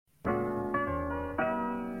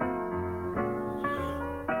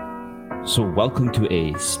So welcome to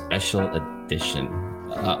a special edition.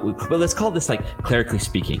 Well, let's call this, like, clerically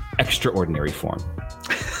speaking, extraordinary form.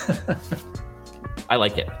 I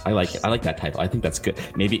like it. I like that title. I think that's good.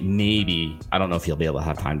 Maybe I don't know if you'll be able to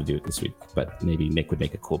have time to do it this week, but maybe Nick would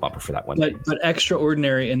make a cool bumper for that one. But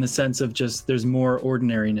extraordinary in the sense of just there's more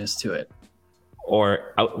ordinariness to it.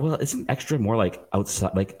 Or well, isn't extra more like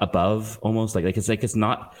outside, like above, almost like it's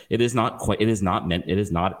not. It is not quite. It is not meant. It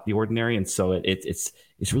is not the ordinary, and so it's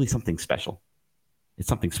really something special. It's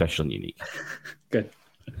something special and unique. Good.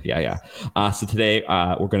 Yeah. So today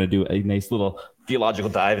we're going to do a nice little theological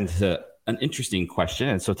dive into an interesting question,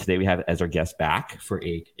 and so today we have as our guest back for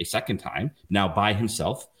a second time, now by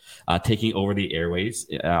himself, taking over the airways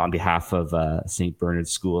on behalf of St.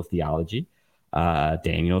 Bernard's School of Theology.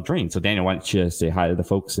 Daniel Drain. So Daniel, why don't you say hi to the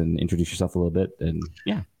folks and introduce yourself a little bit? And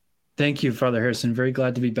yeah. Thank you, Father Harrison. Very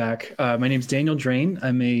glad to be back. My name is Daniel Drain.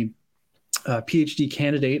 I'm a PhD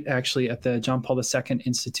candidate actually at the John Paul II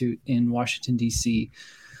Institute in Washington, D.C.,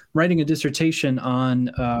 writing a dissertation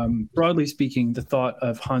on, broadly speaking, the thought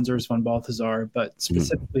of Hans Urs von Balthasar, but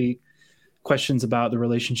specifically questions about the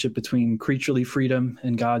relationship between creaturely freedom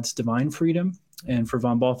and God's divine freedom. And for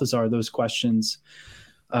von Balthasar, those questions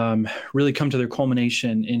really come to their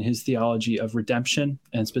culmination in his theology of redemption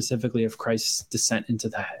and specifically of Christ's descent into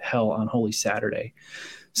the hell on Holy Saturday.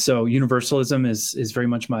 So universalism is very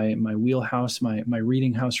much my wheelhouse, my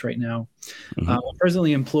reading house right now. I'm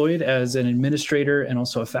presently employed as an administrator and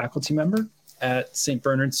also a faculty member at St.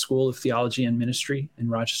 Bernard's School of Theology and Ministry in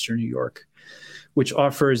Rochester, New York, which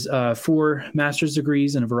offers 4 master's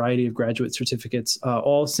degrees and a variety of graduate certificates,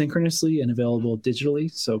 all synchronously and available digitally.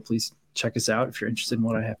 So please check us out if you're interested in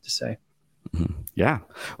what I have to say. Yeah.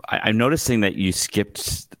 I'm noticing that you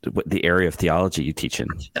skipped the area of theology you teach in.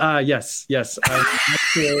 Yes. I'm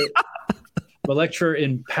a lecturer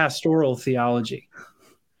in pastoral theology.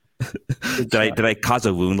 Did I cause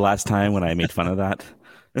a wound last time when I made fun of that?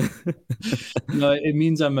 No, it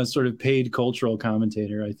means I'm a sort of paid cultural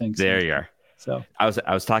commentator, I think. There you are. So I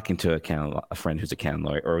was talking to a friend who's a canon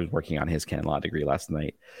lawyer, or was working on his canon law degree last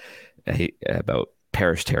night, about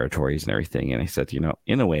parish territories and everything. And I said,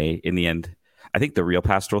 in a way, in the end, I think the real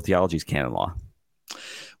pastoral theology is canon law.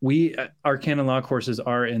 Our canon law courses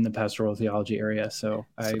are in the pastoral theology area. So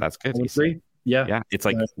that's good. I agree. Yeah. It's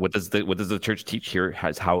like, what does the church teach here?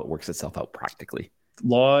 How it works itself out practically.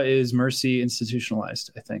 Law is mercy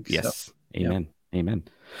institutionalized, I think. Yes. So, Amen. Yeah. Amen.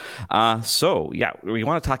 So yeah, we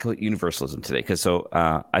want to talk about universalism today because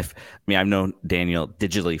I've known Daniel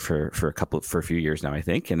digitally for a few years now, I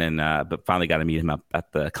think, and then but finally got to meet him up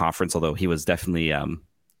at the conference. Although he was definitely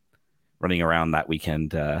running around that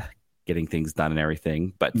weekend, getting things done and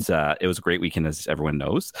everything. But it was a great weekend, as everyone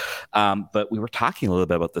knows. But we were talking a little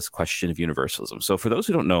bit about this question of universalism. So for those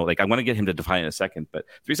who don't know, I'm going to get him to define it in a second. But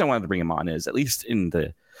the reason I wanted to bring him on is, at least in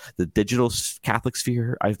the digital Catholic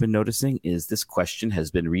sphere, I've been noticing is this question has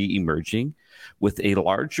been re-emerging with a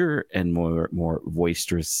larger and more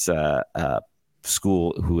boisterous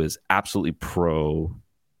school who is absolutely pro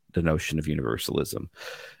the notion of universalism.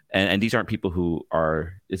 And these aren't people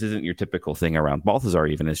this isn't your typical thing around Balthasar,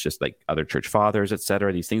 even. It's just like other church fathers, et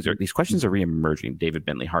cetera. These questions are re-emerging. David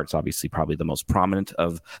Bentley Hart's obviously probably the most prominent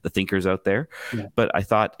of the thinkers out there. Yeah. But I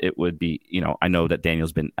thought it would be, I know that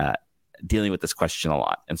Daniel's been dealing with this question a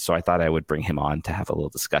lot. And so I thought I would bring him on to have a little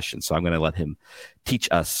discussion. So I'm going to let him teach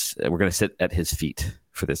us. We're going to sit at his feet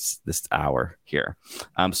for this hour here.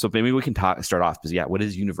 So maybe we can start off because, what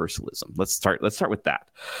is universalism? Let's start with that,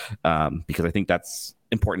 because I think that's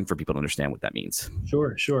important for people to understand what that means.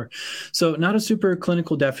 Sure. So not a super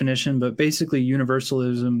clinical definition, but basically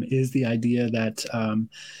universalism is the idea that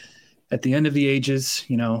at the end of the ages,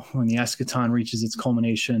 when the eschaton reaches its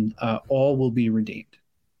culmination, all will be redeemed,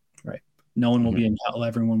 right? No one will be in hell.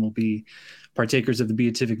 Everyone will be partakers of the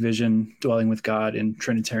beatific vision, dwelling with God in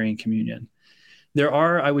Trinitarian communion. There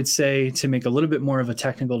are, I would say, to make a little bit more of a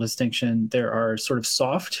technical distinction, there are sort of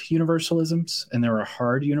soft universalisms and there are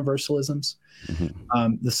hard universalisms.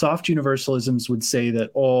 The soft universalisms would say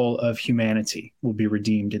that all of humanity will be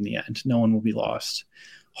redeemed in the end. No one will be lost.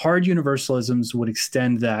 Hard universalisms would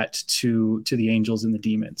extend that to the angels and the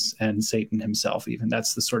demons and Satan himself even.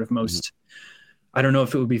 That's the sort of most, I don't know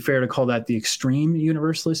if it would be fair to call that the extreme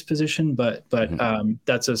universalist position, but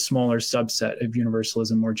that's a smaller subset of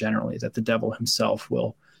universalism more generally, that the devil himself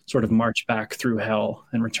will sort of march back through hell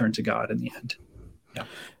and return to God in the end.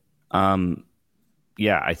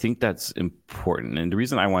 Yeah, I think that's important. And the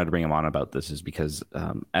reason I wanted to bring him on about this is because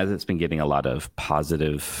as it's been getting a lot of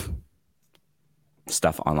positive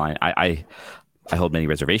stuff online, I hold many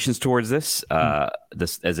reservations towards this.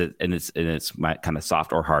 This as it in its my kind of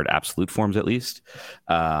soft or hard absolute forms, at least.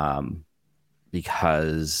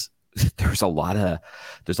 because there's a lot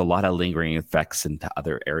of lingering effects into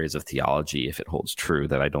other areas of theology, if it holds true,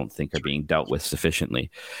 that I don't think are being dealt with sufficiently.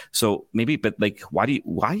 So maybe, but like,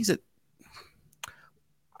 why is it?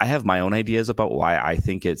 I have my own ideas about why I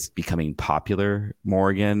think it's becoming popular more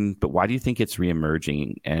again, but why do you think it's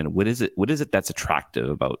reemerging? And what is it that's attractive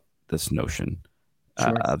about this notion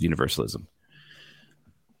of universalism?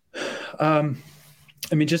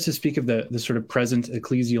 I mean, just to speak of the sort of present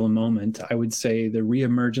ecclesial moment, I would say the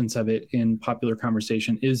reemergence of it in popular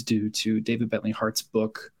conversation is due to David Bentley Hart's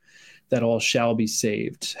book, That All Shall Be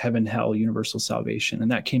Saved, Heaven, Hell, Universal Salvation. And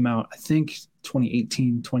that came out, I think,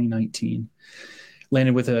 2018, 2019.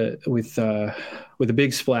 Landed with a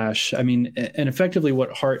big splash. I mean, and effectively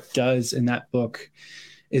what Hart does in that book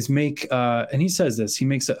is make, and he says this, he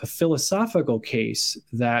makes a philosophical case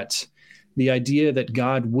that the idea that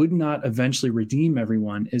God would not eventually redeem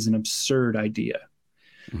everyone is an absurd idea.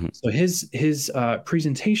 Mm-hmm. So his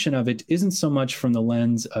presentation of it isn't so much from the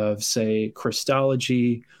lens of, say,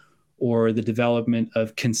 Christology or the development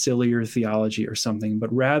of conciliar theology or something,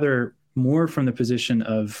 but rather more from the position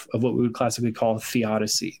of what we would classically call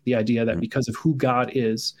theodicy, the idea that because of who God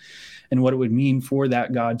is and what it would mean for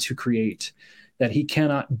that God to create, that he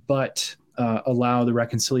cannot but allow the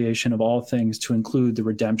reconciliation of all things to include the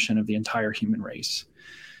redemption of the entire human race.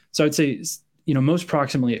 So I'd say, most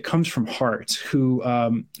proximately, it comes from Hart, who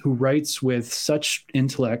writes with such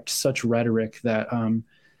intellect, such rhetoric that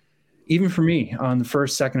even for me, on the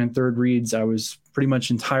first, second, and third reads, I was pretty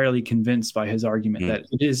much entirely convinced by his argument that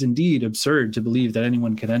it is indeed absurd to believe that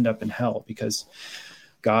anyone could end up in hell, because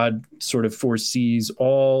God sort of foresees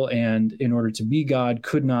all, and in order to be God,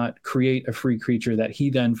 could not create a free creature that he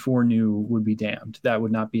then foreknew would be damned. That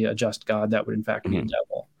would not be a just God. That would, in fact, be a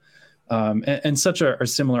devil. And such are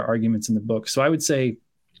similar arguments in the book. So I would say,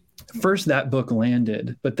 first, that book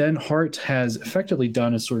landed, but then Hart has effectively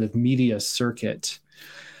done a sort of media circuit,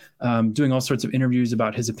 doing all sorts of interviews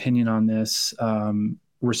about his opinion on this,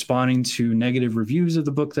 responding to negative reviews of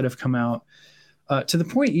the book that have come out, to the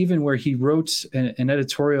point even where he wrote an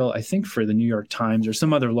editorial, I think, for the New York Times or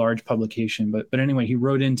some other large publication. But anyway, he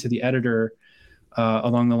wrote into the editor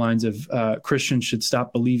along the lines of Christians should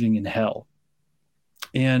stop believing in hell.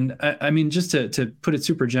 And I mean, just to put it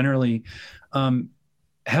super generally,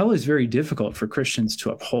 hell is very difficult for Christians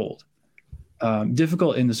to uphold.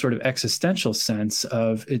 Difficult in the sort of existential sense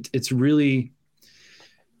of it's really,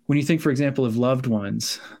 when you think, for example, of loved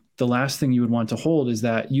ones, the last thing you would want to hold is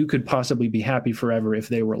that you could possibly be happy forever if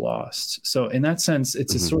they were lost. So in that sense,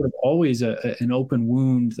 it's a sort of always an open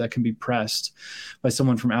wound that can be pressed by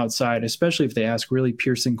someone from outside, especially if they ask really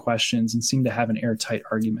piercing questions and seem to have an airtight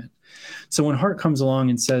argument. So when Hart comes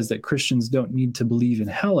along and says that Christians don't need to believe in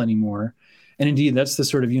hell anymore, and indeed that's the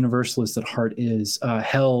sort of universalist that Hart is,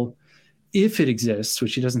 hell, if it exists,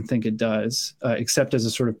 which he doesn't think it does, except as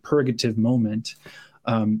a sort of purgative moment,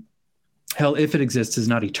 hell, if it exists, is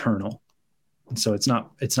not eternal. And so it's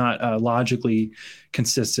not logically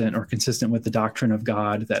consistent or consistent with the doctrine of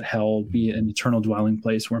God that hell be an eternal dwelling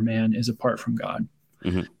place where man is apart from God.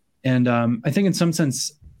 Mm-hmm. And I think in some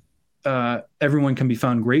sense, everyone can be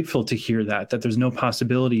found grateful to hear that there's no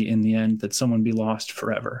possibility in the end that someone be lost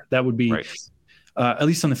forever. That would be, right, at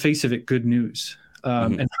least on the face of it, good news.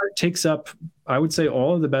 And Hart takes up, I would say,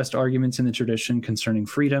 all of the best arguments in the tradition concerning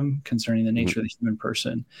freedom, concerning the nature of the human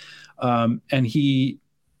person. And he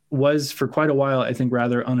was, for quite a while, I think,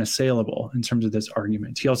 rather unassailable in terms of this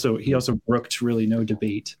argument. He also brooked really no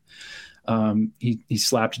debate. He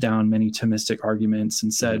slapped down many Thomistic arguments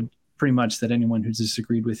and said pretty much that anyone who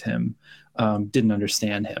disagreed with him didn't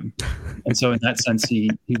understand him. And so in that sense,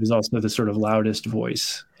 he was also the sort of loudest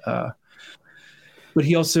voice. But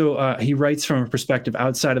he also he writes from a perspective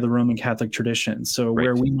outside of the Roman Catholic tradition. So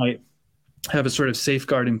where we might have a sort of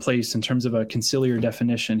safeguard in place in terms of a conciliar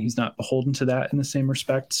definition, he's not beholden to that in the same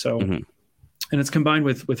respect. So, and it's combined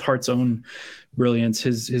with Hart's own brilliance,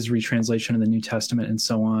 his retranslation of the New Testament and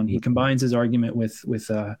so on. He combines his argument with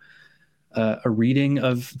a reading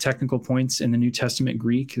of technical points in the New Testament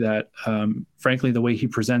Greek that, frankly, the way he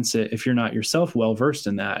presents it, if you're not yourself well versed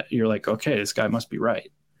in that, you're like, okay, this guy must be right.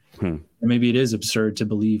 Or maybe it is absurd to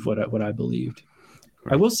believe what I believed.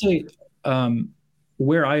 Right. I will say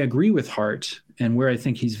where I agree with Hart and where I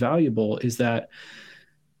think he's valuable is that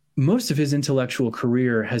most of his intellectual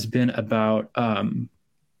career has been about the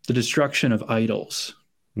destruction of idols,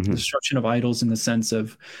 the destruction of idols in the sense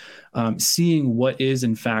of seeing what is,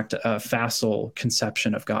 in fact, a facile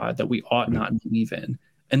conception of God that we ought not believe in,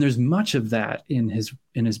 And there's much of that in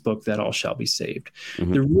his book, That All Shall Be Saved.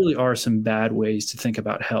 Mm-hmm. There really are some bad ways to think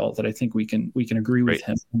about hell that I think we can agree with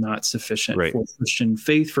him are not sufficient for Christian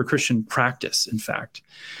faith, for Christian practice, in fact.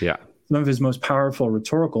 Yeah. Some of his most powerful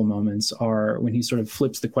rhetorical moments are when he sort of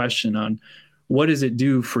flips the question on, what does it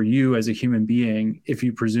do for you as a human being if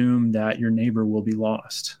you presume that your neighbor will be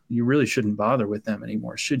lost? You really shouldn't bother with them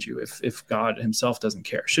anymore, should you? If God himself doesn't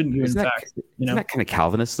care, shouldn't you? Isn't that kind of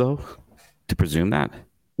Calvinist, though, to presume that?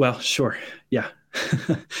 Well, sure. Yeah.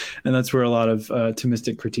 And that's where a lot of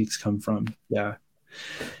Thomistic critiques come from. Yeah.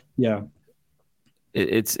 Yeah.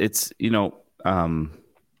 It's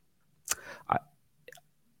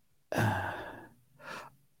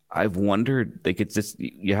I've wondered, like, it's just,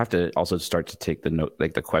 you have to also start to take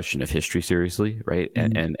the question of history seriously, right?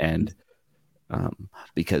 Mm-hmm. And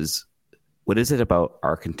because what is it about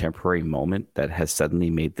our contemporary moment that has suddenly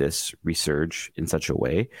made this resurge in such a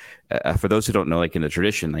way? For those who don't know, like in the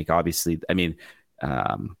tradition, like obviously, I mean,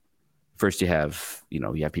 first you have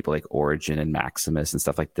people like Origen and Maximus and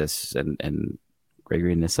stuff like this, and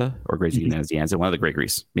Gregory of Nyssa or Gregory of Nazianzen, one of the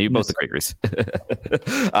Gregories, maybe both the Gregories.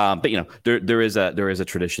 But there is a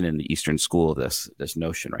tradition in the Eastern school of this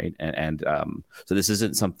notion, right? And so this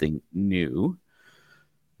isn't something new,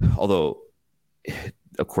 although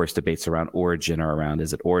of course debates around origin are around,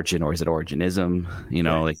 is it origin or is it Origenism?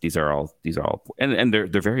 Like these are all and they're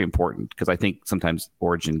very important, because I think sometimes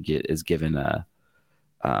origin is given a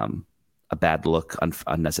bad look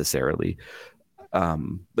unnecessarily.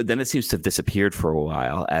 But then it seems to have disappeared for a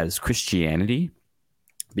while as Christianity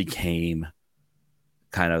became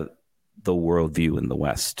kind of the worldview in the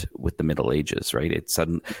West with the Middle Ages, right?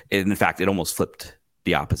 In fact, it almost flipped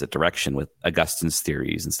the opposite direction with Augustine's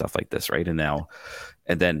theories and stuff like this, right? And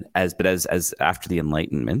then as after the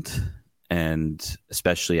Enlightenment, and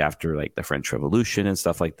especially after like the French Revolution and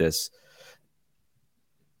stuff like this,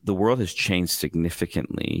 the world has changed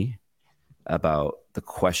significantly about the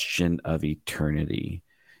question of eternity,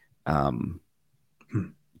 to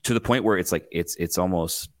the point where it's like it's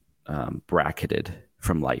almost bracketed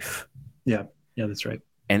from life. Yeah, that's right.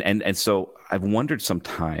 And so I've wondered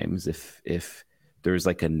sometimes if there's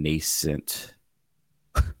like a nascent,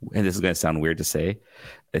 and this is going to sound weird to say,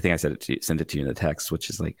 I think I sent it to you in the text, which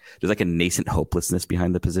is like there's like a nascent hopelessness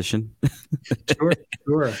behind the position. Sure.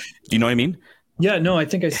 Do you know what I mean? Yeah, no, I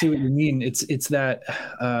think I see what you mean. It's that.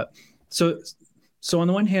 So on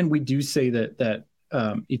the one hand, we do say that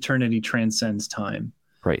eternity transcends time,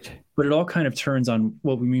 right? But it all kind of turns on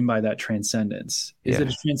what we mean by that transcendence. Is it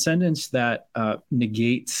a transcendence that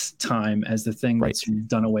negates time as the thing that's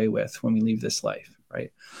done away with when we leave this life,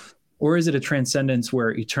 right? Or is it a transcendence where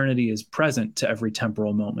eternity is present to every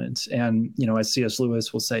temporal moment? And, as C.S.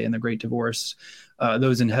 Lewis will say in The Great Divorce,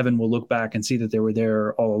 those in heaven will look back and see that they were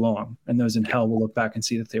there all along. And those in hell will look back and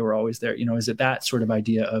see that they were always there. Is it that sort of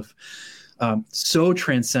idea of so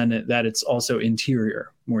transcendent that it's also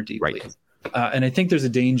interior more deeply? Right. And I think there's a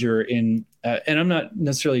danger in, and I'm not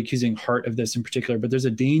necessarily accusing Hart of this in particular, but there's a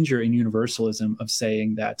danger in universalism of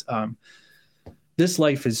saying that this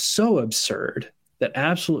life is so absurd that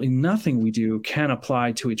absolutely nothing we do can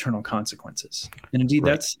apply to eternal consequences. And indeed,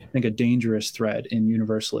 that's, I think, a dangerous thread in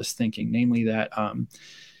universalist thinking, namely that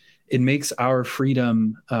it makes our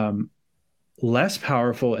freedom less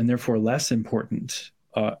powerful and therefore less important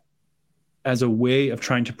as a way of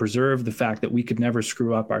trying to preserve the fact that we could never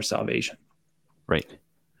screw up our salvation. Right.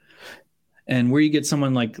 And where you get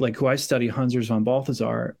someone like who I study, Hans Urs von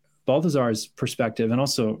Balthasar's perspective, and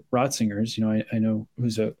also Ratzinger's, I know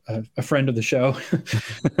who's a friend of the show.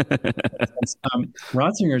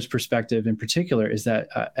 Ratzinger's perspective in particular is that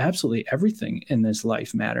absolutely everything in this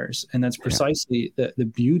life matters. And that's precisely the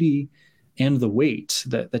beauty and the weight,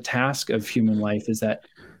 the task of human life is that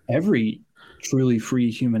every truly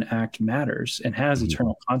free human act matters and has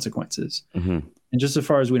eternal consequences. Mm-hmm. And just as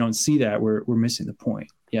far as we don't see that, we're missing the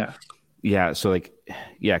point. Yeah. Yeah. So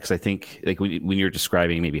because I think like when you're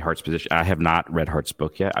describing maybe Hart's position, I have not read Hart's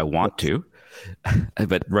book yet. I want to,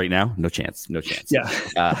 but right now, no chance. Yeah.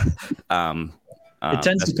 It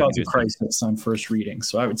tends to cause a crisis on first reading.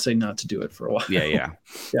 So I would say not to do it for a while. Yeah.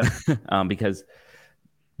 Because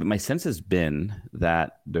my sense has been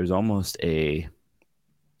that there's almost an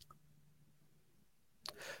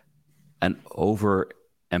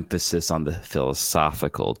overemphasis on the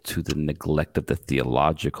philosophical to the neglect of the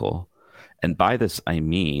theological. And by this, I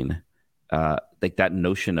mean, like that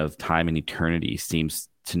notion of time and eternity seems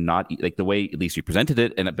to not, like the way at least you presented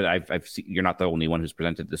it, but I've seen, you're not the only one who's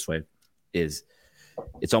presented it this way, is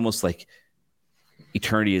it's almost like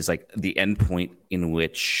eternity is like the end point in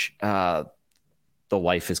which the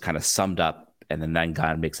life is kind of summed up and then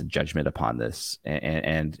God makes a judgment upon this,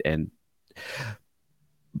 and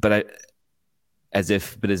but I as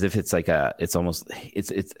if it's like it's almost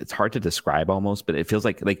it's hard to describe almost, but it feels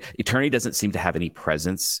like eternity doesn't seem to have any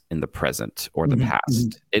presence in the present or the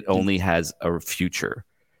past. It only has a future,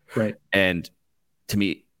 right? And to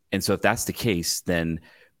me, and so if that's the case, then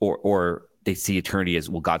or they see eternity as,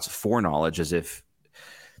 well, God's foreknowledge, as if,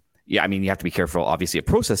 yeah, I mean, you have to be careful, obviously, of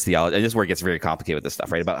process theology. And this is where it gets very complicated with this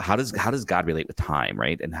stuff, right? About how does God relate with time,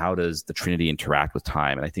 right? And how does the Trinity interact with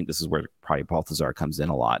time? And I think this is where probably Balthasar comes in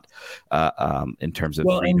a lot, in terms of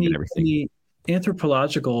freedom and everything. The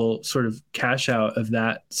anthropological sort of cash out of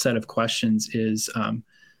that set of questions is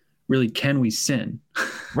really, can we sin?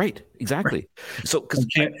 Right, exactly. Right. So,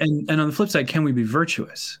 and on the flip side, can we be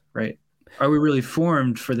virtuous? Right? Are we really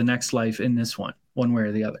formed for the next life in this one way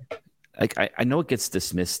or the other? Like, I know it gets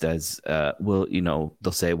dismissed as, well,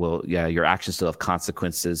 they'll say, well, yeah, your actions still have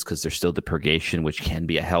consequences because there's still the purgation, which can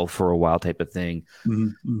be a hell for a while type of thing.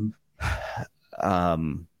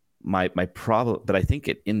 My problem, but I think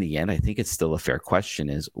in the end, I think it's still a fair question,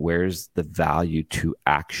 is where's the value to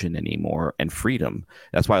action anymore and freedom?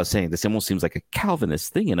 That's why I was saying this almost seems like a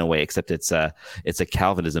Calvinist thing in a way, except it's a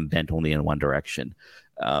Calvinism bent only in one direction.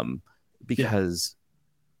 Because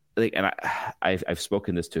and I've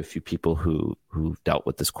spoken this to a few people who've dealt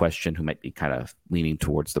with this question, who might be kind of leaning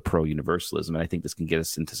towards the pro-universalism, and I think this can get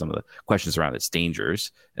us into some of the questions around its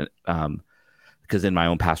dangers. And because in my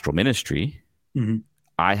own pastoral ministry,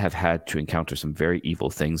 I have had to encounter some very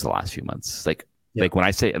evil things the last few months. Like when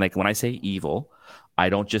I say evil, I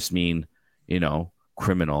don't just mean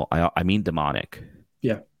criminal. I mean demonic.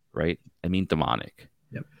 Yeah. Right. I mean demonic.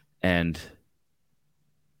 Yep. And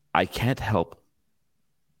I can't help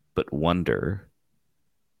but wonder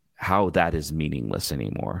how that is meaningless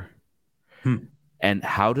anymore. And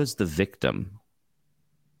how does the victim,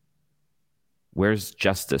 where's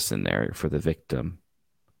justice in there for the victim?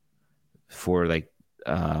 For if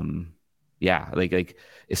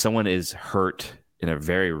someone is hurt in a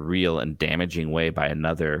very real and damaging way by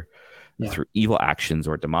another through evil actions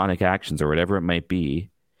or demonic actions or whatever it might be,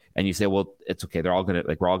 and you say, well, it's okay, we're all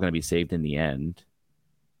gonna be saved in the end.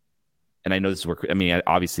 And I know this is where, I mean,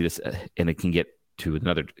 obviously this, and it can get to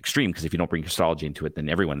another extreme, because if you don't bring Christology into it, then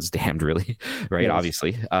everyone's damned, really, right? Yes.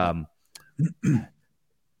 Obviously.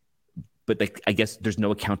 But I guess there's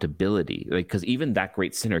no accountability, because even that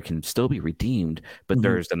great sinner can still be redeemed, but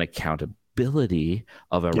there's an accountability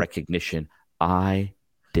of a recognition, I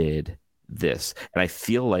did this. And I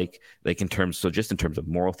feel like in terms of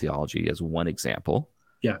moral theology as one example,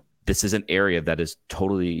 this is an area that is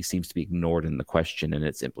totally seems to be ignored in the question and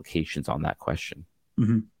its implications on that question.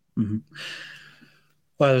 Well,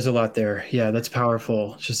 there's a lot there. Yeah, that's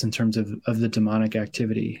powerful, just in terms of the demonic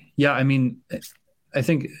activity. Yeah, I mean, I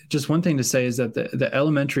think just one thing to say is that the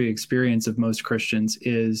elementary experience of most Christians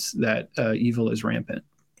is that evil is rampant,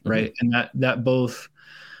 right? And that both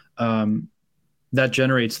that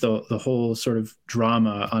generates the whole sort of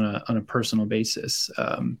drama on a personal basis.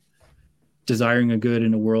 Desiring a good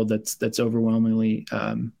in a world that's overwhelmingly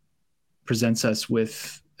presents us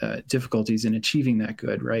with difficulties in achieving that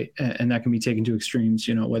good, right? And that can be taken to extremes,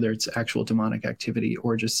 whether it's actual demonic activity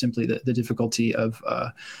or just simply the difficulty of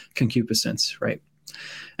concupiscence, right?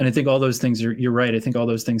 And I think all those things you're right. I think all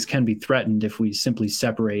those things can be threatened if we simply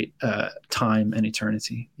separate time and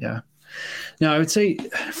eternity. Yeah. Now, I would say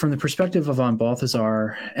from the perspective of von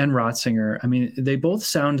Balthasar and Ratzinger, I mean, they both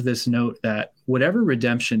sound this note that whatever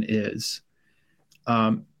redemption is,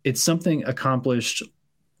 it's something accomplished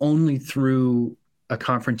only through a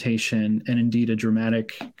confrontation, and indeed a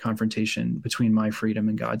dramatic confrontation between my freedom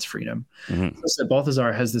and God's freedom. So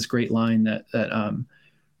Balthasar has this great line that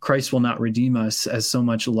Christ will not redeem us as so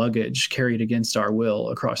much luggage carried against our will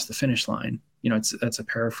across the finish line. That's a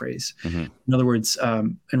paraphrase. In other words,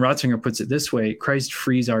 and Ratzinger puts it this way: Christ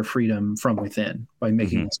frees our freedom from within by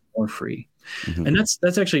making us more free. And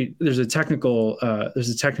that's actually, there's a technical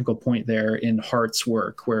point there in Hart's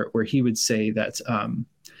work where he would say that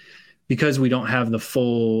because we don't have the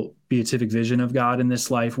full beatific vision of God in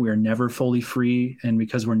this life, we are never fully free. And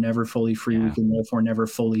because we're never fully free, we can therefore never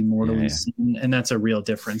fully mortally sin. And that's a real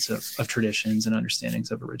difference of traditions and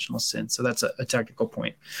understandings of original sin. So that's a technical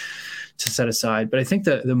point to set aside. But I think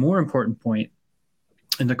the more important point,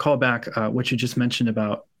 and to call back what you just mentioned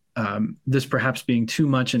about this perhaps being too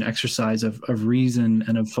much an exercise of reason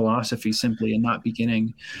and of philosophy simply, and not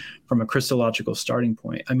beginning from a Christological starting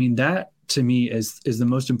point. I mean, that to me is the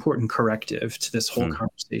most important corrective to this whole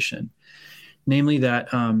conversation, namely that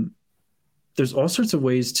there's all sorts of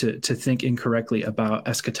ways to think incorrectly about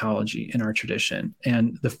eschatology in our tradition.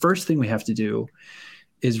 And the first thing we have to do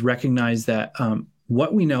is recognize that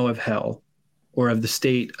what we know of hell, or of the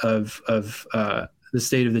state of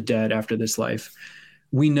the dead after this life,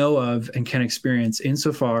 we know of and can experience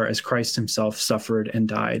insofar as Christ himself suffered and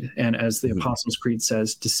died, and as the Apostles' Creed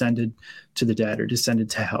says, descended to the dead, or descended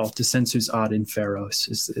to hell. Descensus ad inferos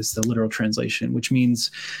is the literal translation, which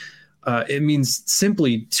means it means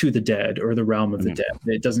simply to the dead, or the realm of the dead.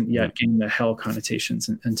 It doesn't yet gain the hell connotations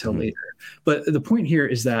until later. But the point here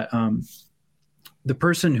is that the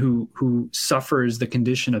person who suffers the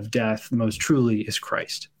condition of death most truly is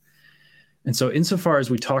Christ. And so insofar as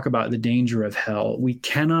we talk about the danger of hell, we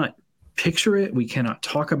cannot picture it, we cannot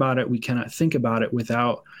talk about it, we cannot think about it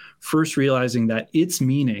without first realizing that its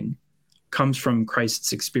meaning comes from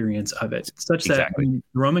Christ's experience of it, such that the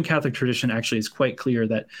Roman Catholic tradition actually is quite clear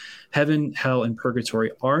that heaven, hell, and purgatory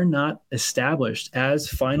are not established as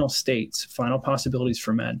final states, final possibilities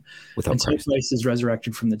for men until Christ is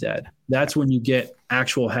resurrected from the dead. That's when you get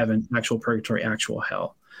actual heaven, actual purgatory, actual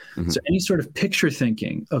hell. So any sort of picture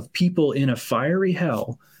thinking of people in a fiery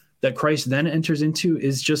hell that Christ then enters into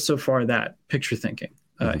is just so far that picture thinking.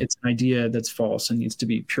 It's an idea that's false and needs to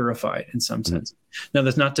be purified in some sense. Now,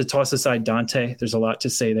 that's not to toss aside Dante. There's a lot to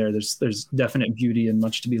say there. There's definite beauty and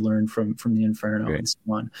much to be learned from the Inferno and so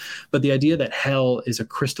on. But the idea that hell is a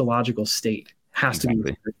Christological state has to be the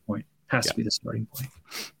starting point. Has to be the starting point.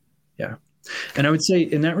 Yeah. And I would say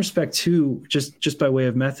in that respect too, just by way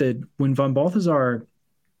of method, when von Balthasar,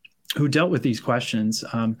 who dealt with these questions,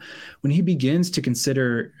 when he begins to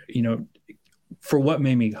consider, for what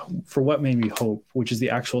may we hope, which is the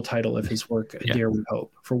actual title of his work, Dare We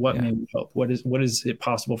Hope. For what may we hope? What is it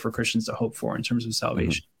possible for Christians to hope for in terms of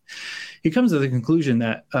salvation? He comes to the conclusion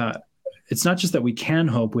that it's not just that we can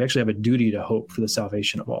hope, we actually have a duty to hope for the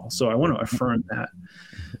salvation of all. So I want to affirm that.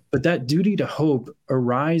 But that duty to hope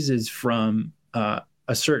arises from a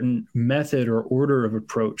certain method or order of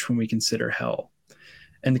approach when we consider hell.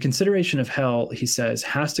 And the consideration of hell, he says,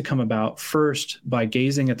 has to come about first by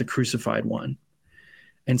gazing at the crucified one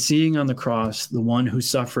and seeing on the cross the one who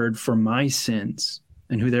suffered for my sins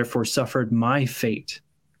and who therefore suffered my fate,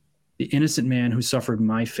 the innocent man who suffered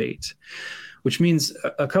my fate, which means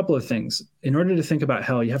a couple of things. In order to think about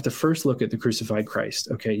hell, you have to first look at the crucified Christ.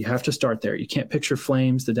 Okay, you have to start there. You can't picture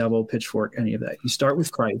flames, the devil, pitchfork, any of that. You start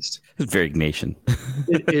with Christ. It's very Ignatian.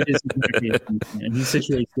 It is Ignatian, and he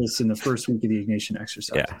situates this in the first week of the Ignatian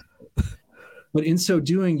exercise. Yeah. But in so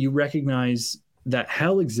doing, you recognize that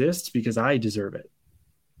hell exists because I deserve it.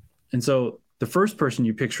 And so the first person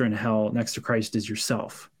you picture in hell next to Christ is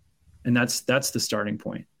yourself. And that's the starting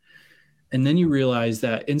point. And then you realize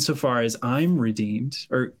that insofar as I'm redeemed,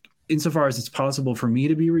 or insofar as it's possible for me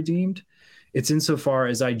to be redeemed, it's insofar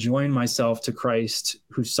as I join myself to Christ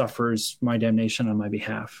who suffers my damnation on my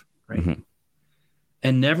behalf, right?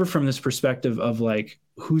 And never from this perspective of like,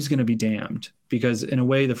 who's going to be damned? Because in a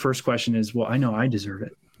way, the first question is, well, I know I deserve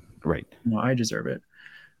it. Right. No, I deserve it.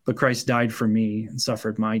 But Christ died for me and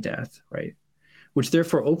suffered my death, right? Which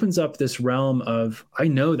therefore opens up this realm of, I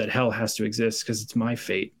know that hell has to exist because it's my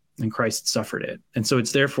fate. And Christ suffered it. And so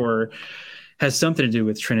it's therefore has something to do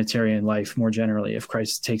with Trinitarian life more generally if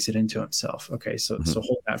Christ takes it into himself. Okay, so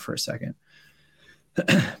hold that for a second.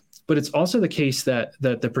 But it's also the case that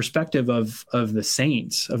the perspective of the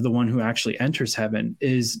saints, of the one who actually enters heaven,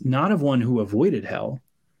 is not of one who avoided hell,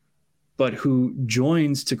 but who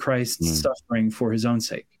joins to Christ's suffering for his own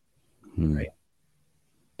sake. Right.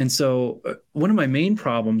 And so one of my main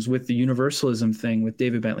problems with the universalism thing with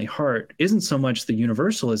David Bentley Hart isn't so much the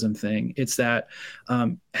universalism thing. It's that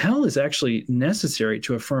hell is actually necessary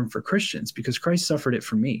to affirm for Christians because Christ suffered it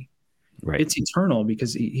for me. Right. It's eternal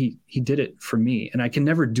because he did it for me, and I can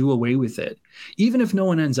never do away with it, even if no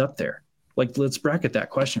one ends up there. Like, let's bracket that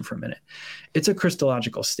question for a minute. It's a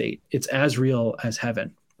Christological state. It's as real as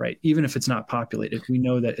heaven, right? Even if it's not populated, we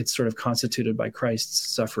know that it's sort of constituted by Christ's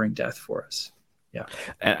suffering death for us. Yeah.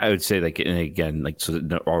 And I would say, like, and again, like, so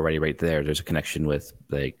already right there, there's a connection with,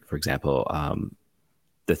 like, for example,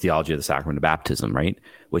 the theology of the sacrament of baptism, right?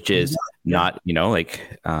 Which is not,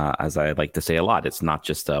 like, as I like to say a lot, it's not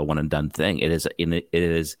just a one and done thing. It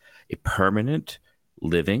is a permanent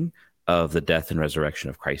living of the death and resurrection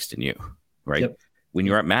of Christ in you, right? Yep. When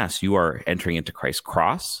you're at Mass, you are entering into Christ's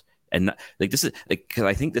cross. And like, this is like, because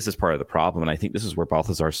I think this is part of the problem. And I think this is where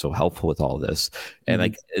Balthasar is so helpful with all of this. And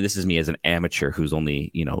like, this is me as an amateur who's only,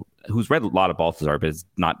 who's read a lot of Balthasar, but has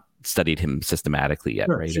not studied him systematically yet.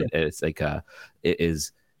 Sure, right. Sure. It's like,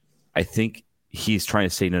 I think he's trying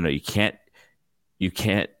to say, no, you can't,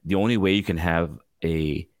 the only way you can have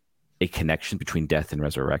a connection between death and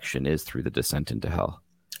resurrection is through the descent into hell.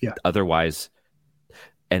 Yeah. Otherwise,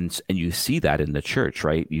 and you see that in the church,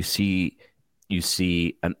 right? You see you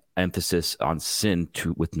see an emphasis on sin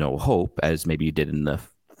with no hope, as maybe you did in the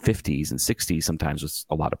 50s and 60s, sometimes with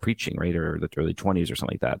a lot of preaching, right? Or the early 20s or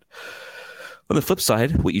something like that. On the flip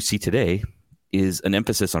side, what you see today is an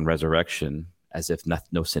emphasis on resurrection as if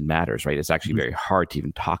no sin matters, right? It's actually very hard to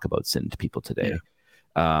even talk about sin to people today.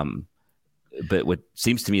 Yeah. But what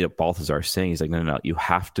seems to me that Balthasar is saying is like, no, you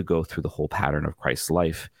have to go through the whole pattern of Christ's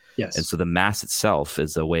life. Yes. And so the Mass itself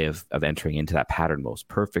is a way of entering into that pattern most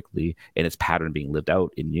perfectly, and its pattern being lived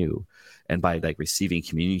out in you. And by like receiving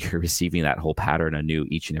communion, you're receiving that whole pattern anew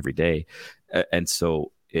each and every day. And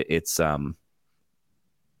so it's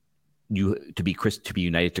you to be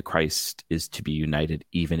united to Christ is to be united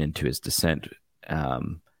even into his descent,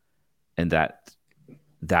 and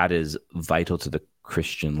that is vital to the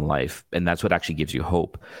Christian life, and that's what actually gives you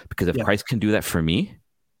hope. Because if Christ can do that for me,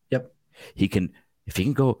 he can. If he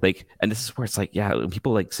can go like, and this is where it's like, yeah, when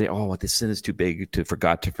people like say, "Oh, this sin is too big for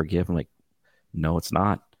God to forgive," I'm like, no, it's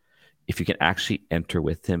not. If you can actually enter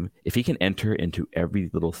with him, if he can enter into every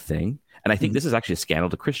little thing, and I think this is actually a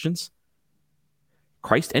scandal to Christians.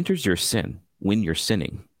 Christ enters your sin when you're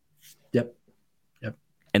sinning. Yep.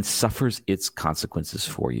 And suffers its consequences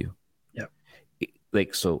for you. Yep.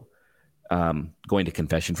 Like, so going to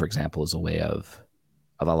confession, for example, is a way of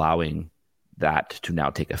allowing that to now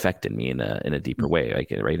take effect in me in a deeper way,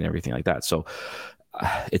 like, right, and everything like that. So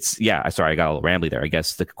it's, sorry, I got a little rambly there. I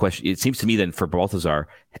guess the question, it seems to me then for Balthasar,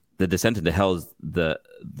 the descent into hell is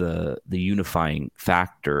the unifying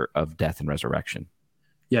factor of death and resurrection.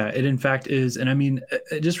 Yeah, it in fact is. And I mean,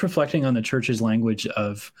 just reflecting on the church's language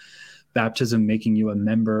of baptism making you a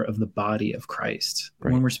member of the body of Christ.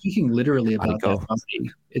 Right. When we're speaking literally about that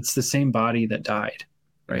body, it's the same body that died,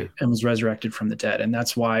 right, and was resurrected from the dead. And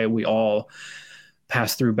that's why we all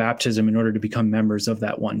pass through baptism in order to become members of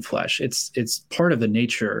that one flesh. It's part of the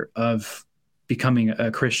nature of becoming a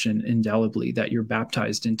Christian indelibly, that you're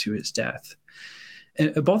baptized into his death.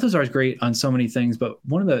 And Balthasar is great on so many things, but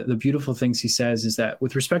one of the beautiful things he says is that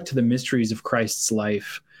with respect to the mysteries of Christ's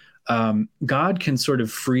life, God can sort of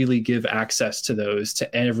freely give access to those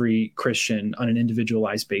to every Christian on an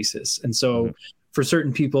individualized basis. And so for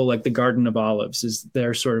certain people, like the Garden of Olives is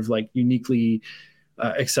their sort of like uniquely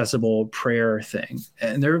accessible prayer thing.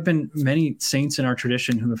 And there have been many saints in our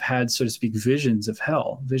tradition who have had, so to speak, visions of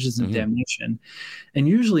hell, visions of damnation. And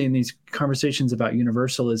usually in these conversations about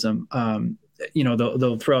universalism,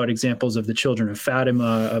 they'll throw out examples of the children of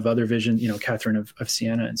Fatima, of other visions, Catherine of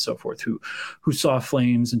Siena and so forth, who saw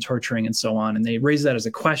flames and torturing and so on. And they raise that as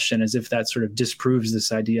a question, as if that sort of disproves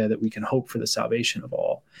this idea that we can hope for the salvation of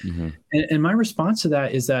all. And my response to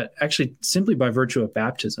that is that actually simply by virtue of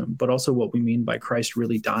baptism, but also what we mean by Christ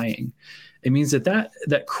really dying, it means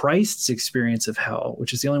that Christ's experience of hell,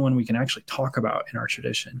 which is the only one we can actually talk about in our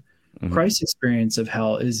tradition, Christ's experience of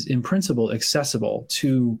hell is in principle accessible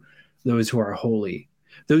to those who are holy.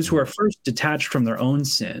 Those who are first detached from their own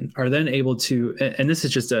sin are then able to, and this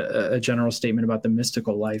is just a general statement about the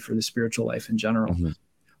mystical life or the spiritual life in general.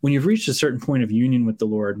 When you've reached a certain point of union with the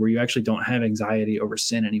Lord where you actually don't have anxiety over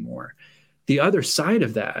sin anymore, the other side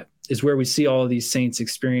of that is where we see all of these saints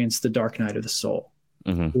experience the dark night of the soul,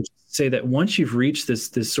 which say that once you've reached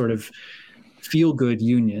this sort of feel-good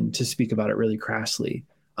union, to speak about it really crassly,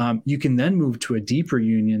 you can then move to a deeper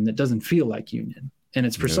union that doesn't feel like union. And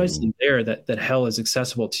it's precisely there that hell is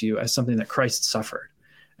accessible to you as something that Christ suffered.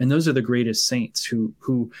 And those are the greatest saints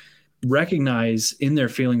who recognize in their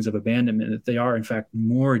feelings of abandonment that they are, in fact,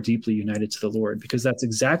 more deeply united to the Lord, because that's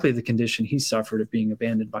exactly the condition he suffered of being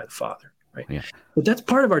abandoned by the Father. Right. Yeah. But that's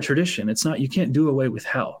part of our tradition. It's not, you can't do away with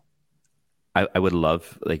hell. I would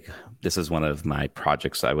love, like, this is one of my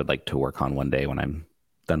projects I would like to work on one day when I'm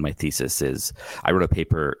done my thesis. Is I wrote a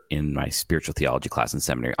paper in my spiritual theology class in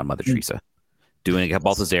seminary on Mother Teresa, doing a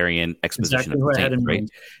Balthasarian exposition of the saint, right?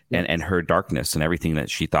 And her darkness and everything that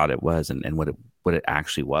she thought it was, and what it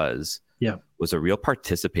actually was. Was a real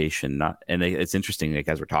participation. Not, and it's interesting, like,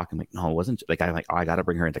 as we're talking, like, no, it wasn't. Like, I'm like, oh, I got to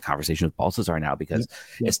bring her into conversation with Balthasar now, because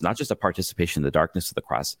it's not just a participation in the darkness of the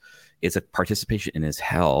cross; it's a participation in his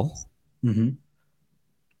hell,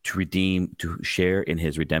 to redeem, to share in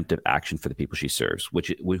his redemptive action for the people she serves,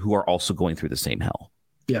 who are also going through the same hell.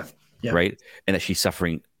 Right, and that she's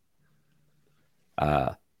suffering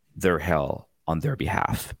their hell on their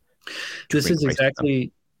behalf. This is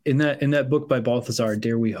exactly in that book by Balthasar,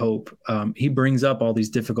 Dare We Hope. He brings up all these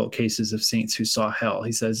difficult cases of saints who saw hell.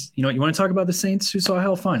 He says, you want to talk about the saints who saw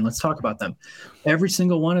hell? Fine, let's talk about them. Every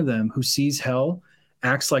single one of them who sees hell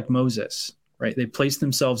acts like Moses, right? They place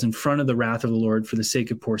themselves in front of the wrath of the Lord for the sake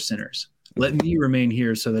of poor sinners. Let me remain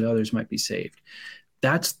here so that others might be saved.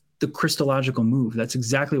 That's the Christological move. That's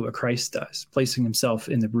exactly what Christ does, placing himself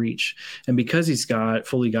in the breach. And because he's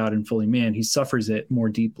fully God and fully man, he suffers it more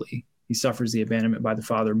deeply. He suffers the abandonment by the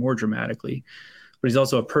Father more dramatically. But he's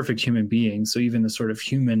also a perfect human being, so even the sort of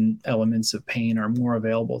human elements of pain are more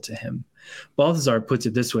available to him. Balthasar puts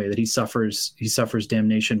it this way, that he suffers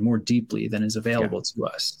damnation more deeply than is available to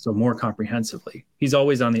us, so more comprehensively. He's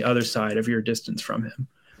always on the other side of your distance from him.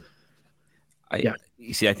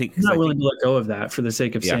 You see, I think I'm not willing to let go of that for the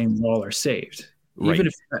sake of saying that all are saved. Right. Even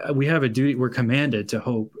if we have a duty, we're commanded to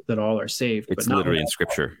hope that all are saved. It's but literally in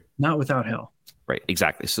Scripture. Not without hell. Right,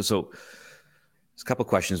 exactly. So there's a couple of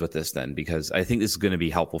questions with this then, because I think this is going to be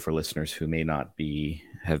helpful for listeners who may not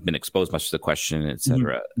have been exposed much to the question, et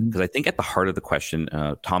cetera. Because I think at the heart of the question,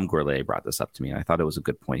 Tom Gourlay brought this up to me, and I thought it was a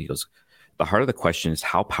good point. He goes, the heart of the question is,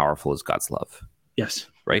 how powerful is God's love? Yes.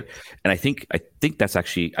 Right. And I think that's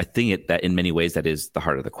actually, that in many ways that is the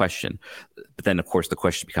heart of the question. But then, of course, the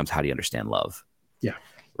question becomes, how do you understand love? Yeah.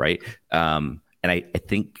 Right. And I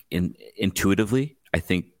think intuitively, I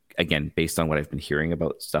think, again, based on what I've been hearing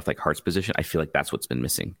about stuff like heart's position, I feel like that's what's been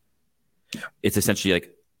missing. Yeah. It's essentially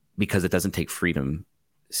like, because it doesn't take freedom.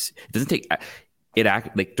 It doesn't take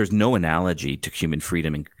there's no analogy to human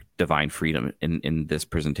freedom and divine freedom in this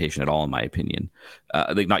presentation at all, in my opinion.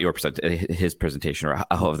 Not your his presentation, or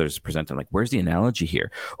how others present them. Like, where's the analogy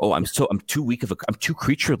here? Oh, I'm too weak I'm too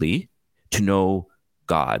creaturely to know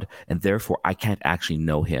God, and therefore I can't actually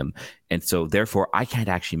know him. And so therefore I can't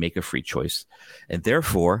actually make a free choice. And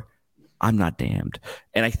therefore I'm not damned.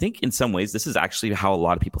 And I think in some ways, this is actually how a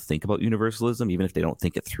lot of people think about universalism, even if they don't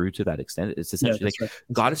think it through to that extent. It's essentially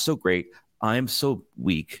God is so great, I am so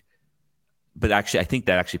weak. But actually, I think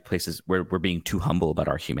that actually places where we're being too humble about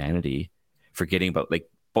our humanity, forgetting about, like,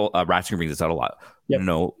 Ratzinger brings this out a lot. Yep.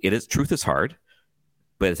 No, truth is hard,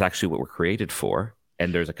 but it's actually what we're created for.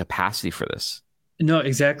 And there's a capacity for this. No,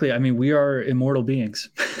 exactly. I mean, we are immortal beings,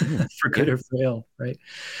 for good or for ill, right?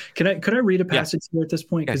 Could I read a passage here at this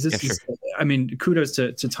point? Because this is, sure. I mean, kudos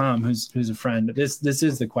to Tom, who's a friend. This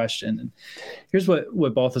is the question. And here's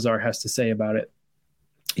what Balthasar has to say about it.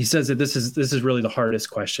 He says that this is really the hardest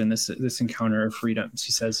question, this encounter of freedoms.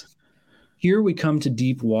 He says, here we come to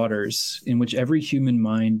deep waters in which every human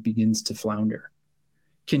mind begins to flounder.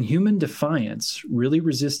 Can human defiance really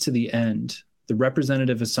resist to the end the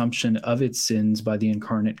representative assumption of its sins by the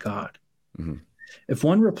incarnate God? Mm-hmm. If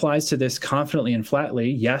one replies to this confidently and flatly,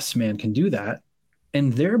 yes, man can do that,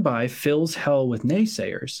 and thereby fills hell with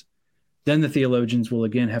naysayers, then the theologians will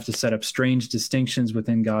again have to set up strange distinctions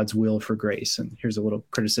within God's will for grace. And here's a little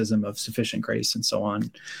criticism of sufficient grace and so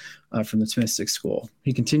on from the Thomistic school.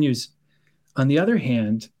 He continues, on the other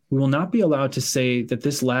hand, we will not be allowed to say that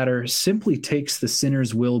this latter simply takes the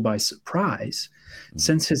sinner's will by surprise,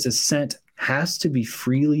 since his assent has to be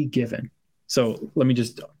freely given. So let me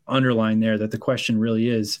just underline there that the question really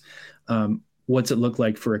is, what's it look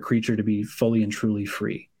like for a creature to be fully and truly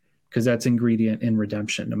free? Because that's ingredient in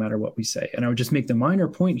redemption, no matter what we say. And I would just make the minor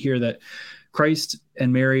point here that Christ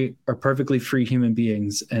and Mary are perfectly free human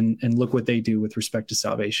beings, and look what they do with respect to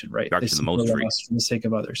salvation, right? They the most free. For the sake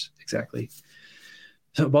of others. Exactly.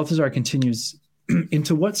 So Balthasar continues,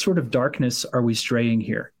 into what sort of darkness are we straying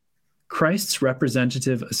here? Christ's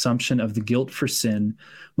representative assumption of the guilt for sin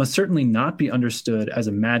must certainly not be understood as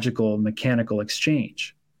a magical, mechanical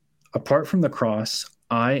exchange. Apart from the cross,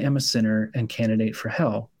 I am a sinner and candidate for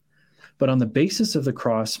hell. But on the basis of the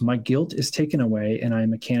cross, my guilt is taken away and I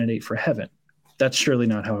am a candidate for heaven. That's surely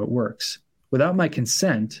not how it works. Without my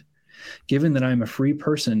consent, given that I am a free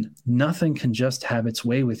person, nothing can just have its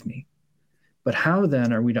way with me. But how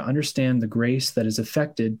then are we to understand the grace that is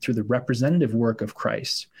effected through the representative work of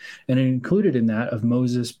Christ, and included in that of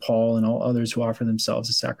Moses, Paul, and all others who offer themselves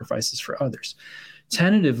as sacrifices for others?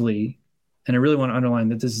 Tentatively, and I really want to underline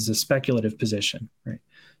that this is a speculative position, right?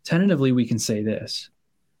 Tentatively, we can say this,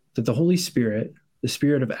 that the Holy Spirit, the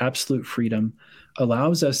spirit of absolute freedom,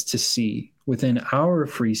 allows us to see within our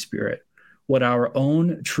free spirit what our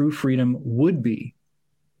own true freedom would be.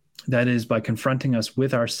 That is, by confronting us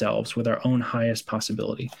with ourselves, with our own highest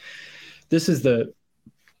possibility. This is the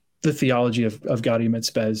theology of Gaudium et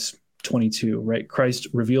Spes 22, right? Christ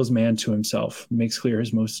reveals man to himself, makes clear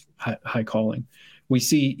his most high calling. We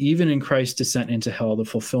see, even in Christ's descent into hell, the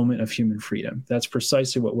fulfillment of human freedom. That's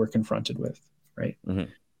precisely what we're confronted with, right?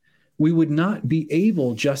 Mm-hmm. We would not be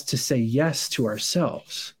able just to say yes to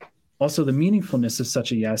ourselves. Also, the meaningfulness of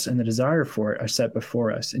such a yes and the desire for it are set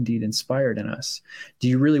before us, indeed inspired in us. Do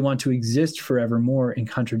you really want to exist forevermore in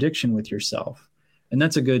contradiction with yourself? And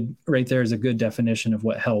that's right there is a good definition of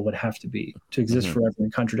what hell would have to be, to exist forever in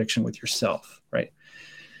contradiction with yourself, right?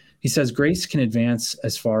 He says grace can advance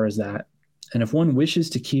as far as that. And if one wishes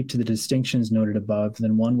to keep to the distinctions noted above,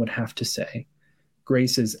 then one would have to say,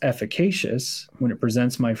 grace is efficacious when it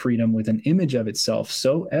presents my freedom with an image of itself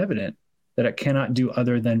so evident that it cannot do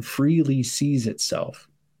other than freely seize itself,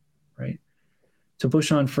 right? To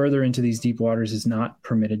push on further into these deep waters is not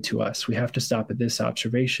permitted to us. We have to stop at this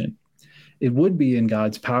observation. It would be in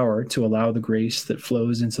God's power to allow the grace that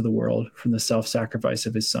flows into the world from the self-sacrifice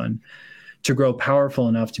of his Son to grow powerful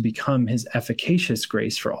enough to become his efficacious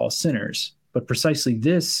grace for all sinners. But precisely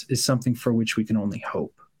this is something for which we can only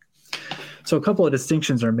hope. So a couple of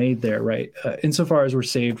distinctions are made there, right? Insofar as we're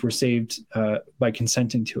saved by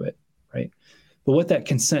consenting to it, right? But what that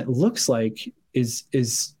consent looks like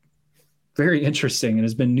is very interesting and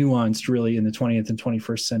has been nuanced really in the 20th and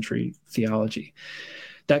 21st century theology.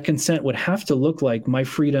 That consent would have to look like my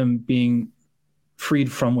freedom being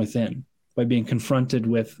freed from within by being confronted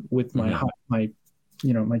with my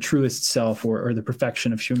truest self or the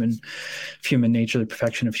perfection of human nature, the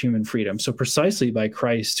perfection of human freedom. So precisely by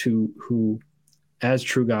Christ, who as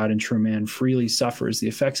true God and true man freely suffers the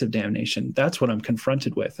effects of damnation, that's what I'm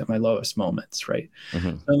confronted with at my lowest moments, right? Mm-hmm.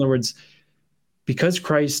 In other words, because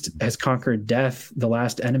Christ has conquered death, the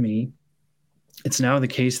last enemy, it's now the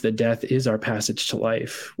case that death is our passage to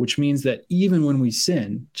life, which means that even when we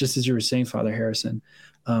sin, just as you were saying, Father Harrison,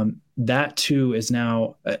 that too is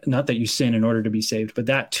now, not that you sin in order to be saved, but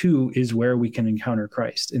that too is where we can encounter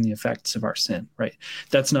Christ in the effects of our sin, right?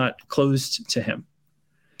 That's not closed to him.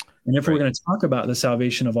 And if we're going to talk about the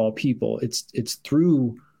salvation of all people, it's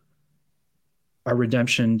through our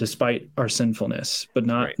redemption despite our sinfulness, but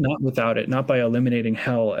not without it, not by eliminating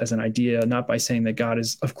hell as an idea, not by saying that God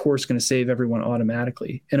is, of course, going to save everyone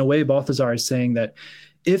automatically. In a way, Balthasar is saying that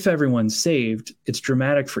if everyone's saved, it's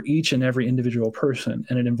dramatic for each and every individual person,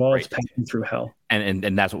 and it involves passing through hell.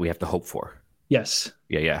 And that's what we have to hope for. Yes.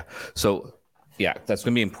 Yeah. So, yeah, that's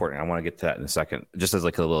going to be important. I want to get to that in a second. Just as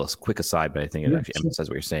like a little quick aside, but I think it actually emphasizes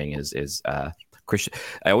what you're saying is Christian.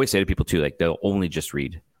 I always say to people too, like they'll only just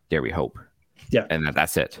read Dare We Hope. Yeah, and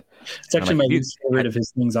that's it. It's actually my least favorite of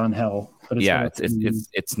his things on hell. But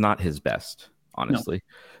it's not his best, honestly.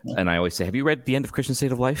 No. And I always say, have you read The End of Christian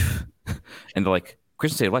State of Life? And they're like,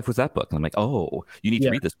 Christian State of Life, what's that book? And I'm like, oh, you need to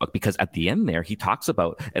read this book, because at the end there, he talks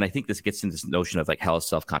about, and I think this gets into this notion of like hell is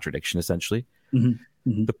self-contradiction, essentially. Mm-hmm.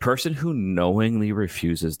 Mm-hmm. The person who knowingly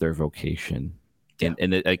refuses their vocation,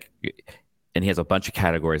 and he has a bunch of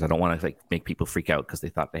categories. I don't want to like make people freak out because they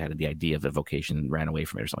thought they had the idea of a vocation and ran away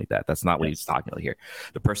from it or something like that. That's not what he's talking about here.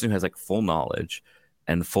 The person who has like full knowledge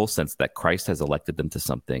and full sense that Christ has elected them to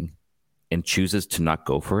something and chooses to not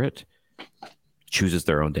go for it, chooses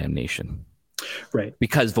their own damnation. Right.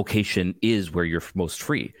 Because vocation is where you're most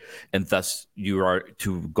free. And thus you are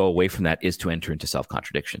to go away from that is to enter into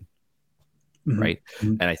self-contradiction. Mm-hmm. Right.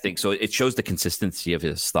 Mm-hmm. And I think so it shows the consistency of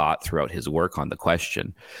his thought throughout his work on the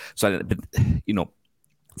question. So,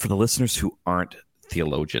 for the listeners who aren't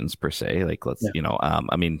theologians per se, like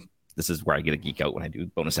I mean, this is where I get a geek out when I do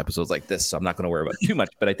bonus episodes like this. So I'm not going to worry about too much,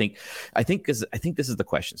 but I think this is the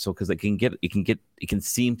question. So, because it can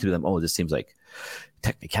seem to them, oh, this seems like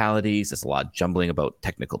technicalities. There's a lot of jumbling about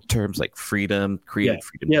technical terms like freedom, created,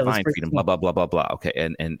 freedom, divine, freedom, blah, blah, blah, blah, blah.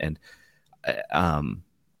 Okay. And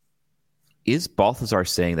is Balthasar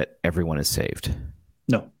saying that everyone is saved?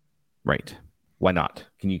 No. Right. Why not?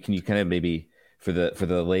 Can you kind of maybe for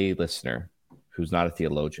the lay listener who's not a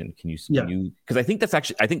theologian, can you because I think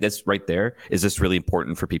that's right there is this really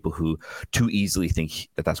important for people who too easily think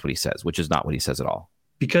that that's what he says, which is not what he says at all.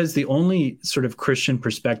 Because the only sort of Christian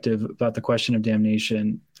perspective about the question of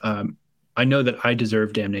damnation, I know that I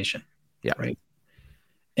deserve damnation. Yeah. Right.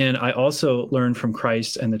 And I also learned from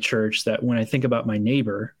Christ and the church that when I think about my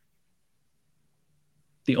neighbor,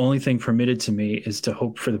 the only thing permitted to me is to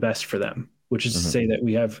hope for the best for them, which is to say that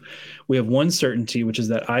we have one certainty, which is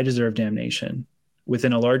that I deserve damnation,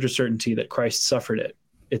 within a larger certainty that Christ suffered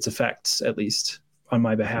its effects, at least on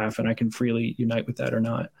my behalf, and I can freely unite with that or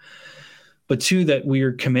not. But two, that we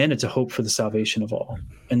are commanded to hope for the salvation of all,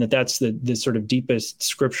 and that's the sort of deepest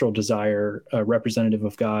scriptural desire representative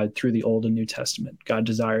of God through the Old and New Testament. God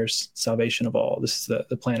desires salvation of all. This is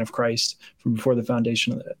the plan of Christ from before the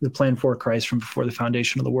foundation of the plan for Christ from before the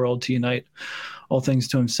foundation of the world, to unite all things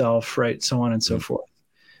to himself, right? So on and so forth.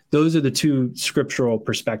 Those are the two scriptural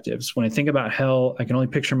perspectives. When I think about hell, I can only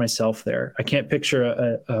picture myself there. I can't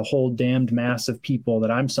picture a whole damned mass of people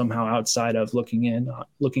that I'm somehow outside of looking in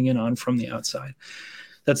on from the outside.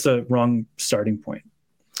 That's the wrong starting point.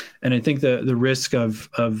 And I think the risk of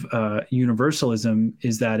universalism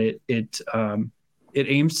is that it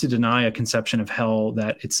aims to deny a conception of hell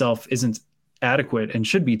that itself isn't adequate and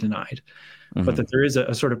should be denied. but that there is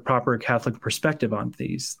a sort of proper Catholic perspective on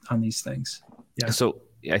these things. Yeah. So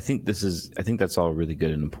I think that's all really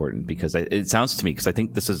good and important, because it sounds to me, because I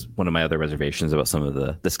think this is one of my other reservations about some of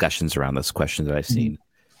the discussions around this question that I've seen,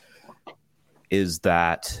 is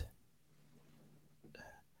that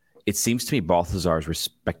it seems to me Balthazar is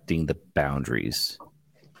respecting the boundaries,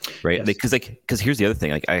 right? Yes. Because here's the other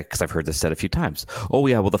thing, because I've heard this said a few times. Oh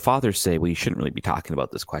yeah, well the fathers say, well, you shouldn't really be talking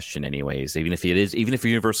about this question anyways. Even if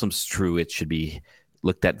universalism's true, it should be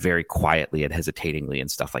looked at very quietly and hesitatingly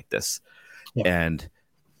and stuff like this. Yeah. And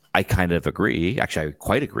I kind of agree. Actually, I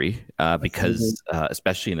quite agree, because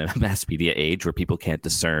especially in a mass media age where people can't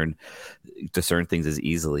discern things as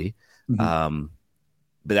easily.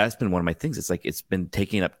 But that's been one of my things. It's like it's been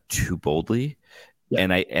taken up too boldly,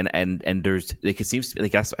 and there's like, it seems to be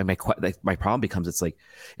like that's my problem becomes, it's like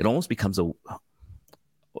it almost becomes a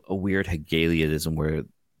weird Hegelianism where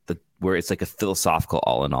it's like a philosophical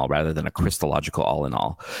all in all rather than a Christological all in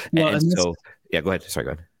all. Well, and so yeah, go ahead. Sorry,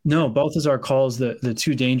 go ahead. No, Balthazar calls the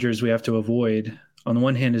two dangers we have to avoid. On the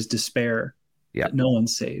one hand is despair, that no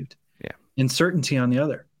one's saved, and certainty on the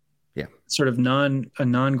other. Sort of a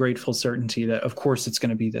non-grateful certainty that of course it's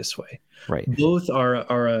going to be this way. Right. Both are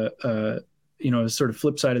a sort of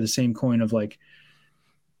flip side of the same coin of like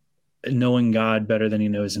knowing God better than he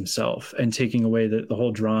knows himself and taking away the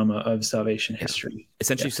whole drama of salvation history.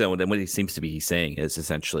 Essentially, so then what he seems to be saying is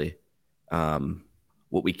essentially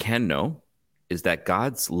what we can know is that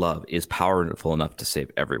God's love is powerful enough to save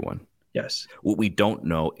everyone. Yes. What we don't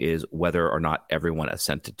know is whether or not everyone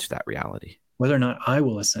assented to that reality. Whether or not I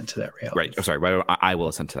will assent to that reality. Right. Oh, sorry. Whether I will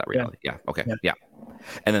assent to that reality. Yeah. Okay. Yeah.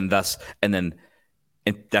 And that's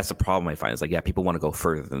the problem I find is like, people want to go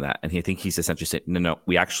further than that. And I think he's essentially saying, no,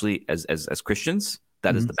 we actually, as Christians,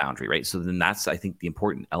 that is the boundary, right? So then that's, I think, the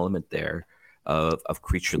important element there of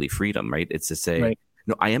creaturely freedom, right? It's to say,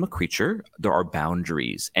 no, I am a creature. There are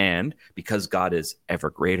boundaries. And because God is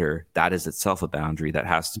ever greater, that is itself a boundary that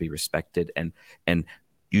has to be respected. And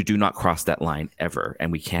you do not cross that line ever. And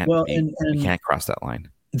we can't, we can't cross that line.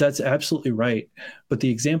 That's absolutely right. But the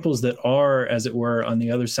examples that are, as it were, on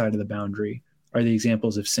the other side of the boundary are the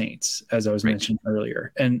examples of saints, as I was mentioning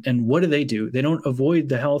earlier. And what do? They don't avoid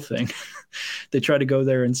the hell thing. They try to go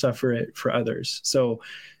there and suffer it for others. So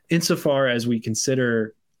insofar as we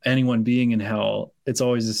consider anyone being in hell, it's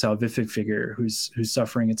always a salvific figure who's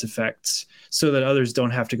suffering its effects so that others don't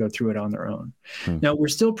have to go through it on their own. Now, we're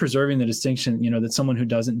still preserving the distinction, that someone who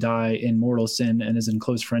doesn't die in mortal sin and is in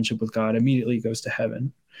close friendship with God immediately goes to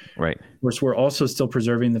heaven. Right. Of course, we're also still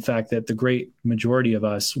preserving the fact that the great majority of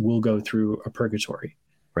us will go through a purgatory.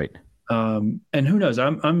 Right. And who knows?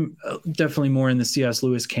 I'm definitely more in the C.S.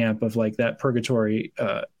 Lewis camp of like that purgatory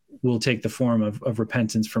will take the form of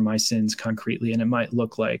repentance for my sins concretely, and it might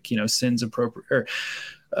look like sins appropriate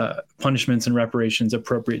or punishments and reparations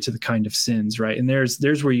appropriate to the kind of sins, right? And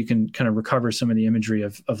there's where you can kind of recover some of the imagery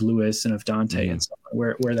of Lewis and of Dante and stuff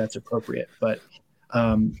where that's appropriate. But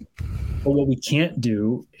what we can't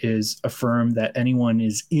do is affirm that anyone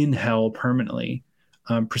is in hell permanently,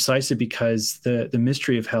 precisely because the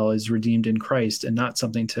mystery of hell is redeemed in Christ and not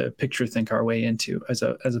something to picture think our way into as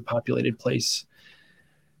a populated place.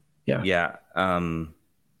 Yeah.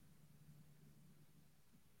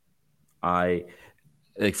 I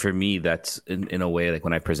like, for me, that's in a way, like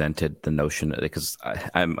when I presented the notion, because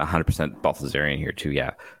I'm 100% Balthazarian here too.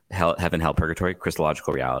 Yeah. Heaven, hell, purgatory,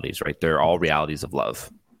 Christological realities, right? They're all realities of love,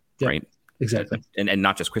 right? Exactly. And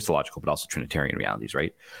not just Christological, but also Trinitarian realities,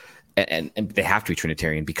 right? And they have to be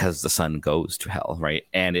Trinitarian because the Son goes to hell, right?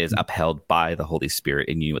 And is upheld by the Holy Spirit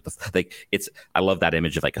in you with I love that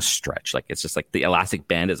image of like a stretch. Like it's just like the elastic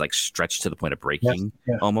band is like stretched to the point of breaking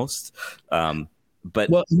almost. And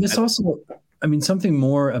this also, something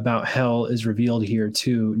more about hell is revealed here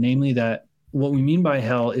too, namely that what we mean by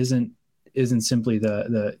hell isn't simply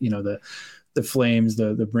the flames,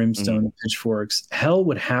 the brimstone, the pitchforks. Hell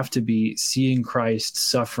would have to be seeing Christ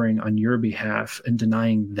suffering on your behalf and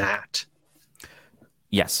denying that.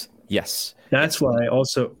 Yes. That's why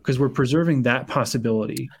also, because we're preserving that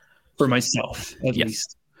possibility for myself, at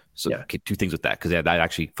least. So two things with that, because that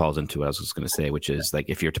actually falls into what I was just going to say, which is like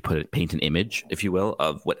if you're to paint an image, if you will,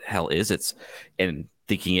 of what hell is, and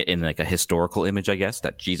thinking it in like a historical image, I guess,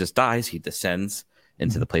 that Jesus dies, he descends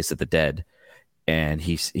into the place of the dead, and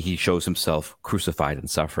he shows himself crucified and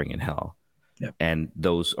suffering in hell. Yep. And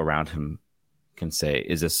those around him can say,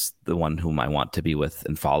 is this the one whom I want to be with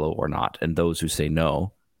and follow or not? And those who say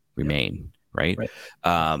no remain, right?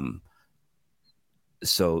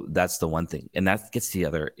 So that's the one thing. And that gets the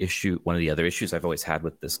other issue. One of the other issues I've always had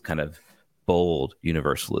with this kind of bold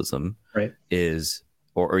universalism is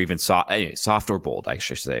or even soft, soft or bold, I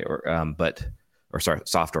should say,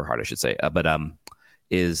 soft or hard, I should say,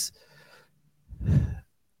 is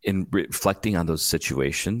in reflecting on those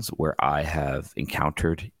situations where I have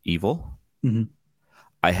encountered evil. Mm-hmm.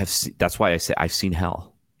 That's why I say I've seen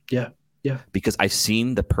hell. Yeah. Yeah. Because I've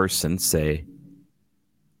seen the person say,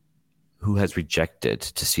 who has rejected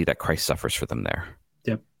to see that Christ suffers for them there.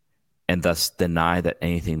 Yep. And thus deny that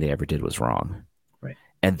anything they ever did was wrong. Right.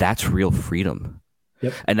 And that's real freedom.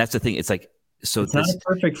 Yep. And that's the thing. It's like, so it's not a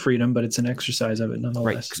perfect freedom, but it's an exercise of it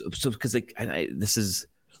nonetheless. Right. So because this is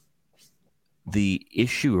the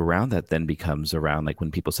issue around that then becomes around like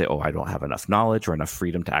when people say, oh, I don't have enough knowledge or enough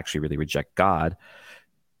freedom to actually really reject God.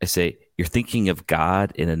 I say, you're thinking of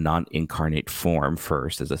God in a non-incarnate form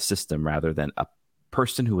first as a system rather than a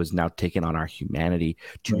person who has now taken on our humanity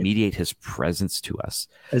to mediate his presence to us.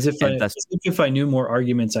 As if I knew more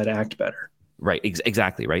arguments, I'd act better. Right.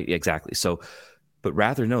 Exactly. Right. Exactly. So, but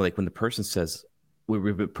rather, no, like when the person says,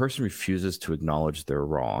 when the person refuses to acknowledge they're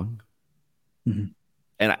wrong, mm-hmm.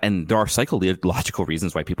 and there are psychological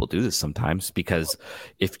reasons why people do this sometimes, because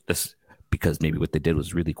because maybe what they did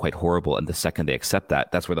was really quite horrible. And the second they accept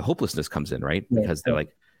that, that's where the hopelessness comes in, right? Because they're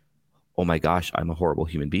like, oh my gosh, I'm a horrible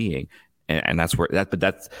human being. And that's where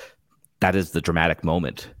that is the dramatic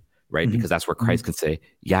moment, right? Mm-hmm. Because that's where Christ can say,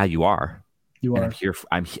 yeah, you are. You are.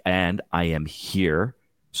 I'm here. I am here.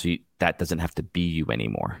 So that doesn't have to be you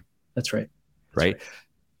anymore. That's right. Right.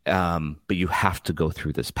 But you have to go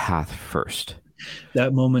through this path first.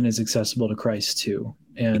 That moment is accessible to Christ too.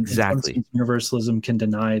 And exactly, universalism can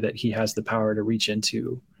deny that he has the power to reach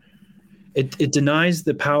into. It denies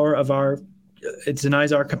the power of it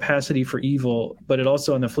denies our capacity for evil, but it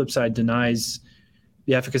also, on the flip side, denies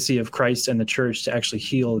the efficacy of Christ and the church to actually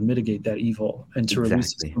heal and mitigate that evil and to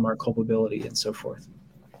release us from our culpability and so forth.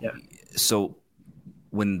 Yeah. So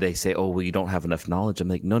when they say, oh, well, you don't have enough knowledge, I'm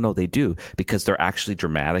like, no, they do, because they're actually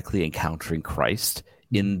dramatically encountering Christ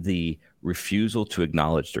in the refusal to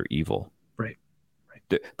acknowledge their evil. Right.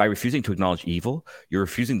 By refusing to acknowledge evil, you're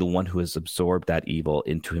refusing the one who has absorbed that evil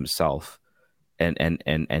into himself and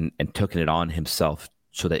taken it on himself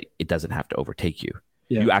so that it doesn't have to overtake you.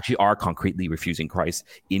 Yeah. You actually are concretely refusing Christ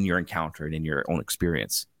in your encounter and in your own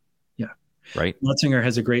experience. Yeah. Right. Notzinger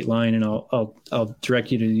has a great line, and I'll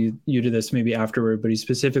direct you to this maybe afterward, but he's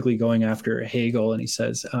specifically going after Hegel, and he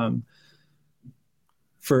says,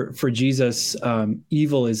 for Jesus,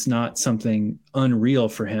 evil is not something unreal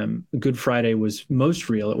for him. Good Friday was most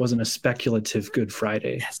real. It wasn't a speculative Good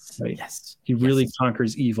Friday. Yes. Right? Yes. He really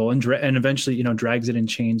conquers evil and eventually, drags it in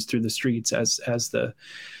chains through the streets as the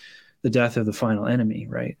death of the final enemy.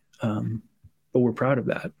 Right. But we're proud of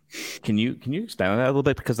that. Can you expand on that a little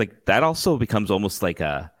bit? Because like that also becomes almost like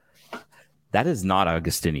that is not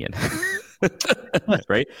Augustinian.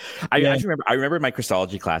 Right. I remember my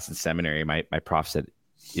Christology class in seminary, my prof said,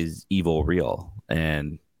 is evil real?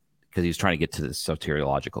 And because he was trying to get to this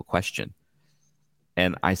soteriological question.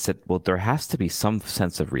 And I said, well, there has to be some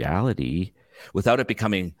sense of reality without it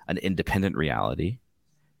becoming an independent reality,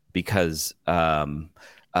 because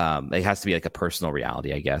it has to be like a personal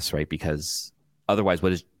reality, I guess, right? Because otherwise,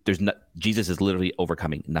 Jesus is literally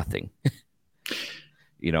overcoming nothing.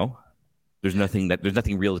 There's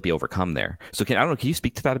nothing real to be overcome there. So can you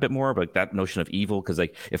speak to that a bit more about that notion of evil? Because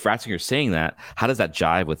like if Ratzinger's saying that, how does that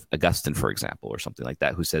jive with Augustine, for example, or something like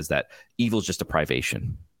that, who says that evil is just a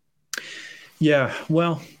privation? Yeah,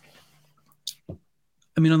 well,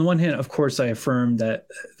 I mean, on the one hand, of course, I affirm that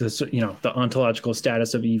the ontological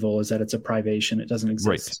status of evil is that it's a privation. It doesn't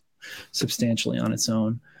exist substantially on its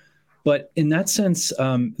own. But in that sense,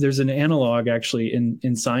 there's an analog actually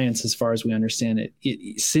in science, as far as we understand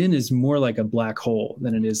it. Sin is more like a black hole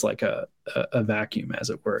than it is like a vacuum,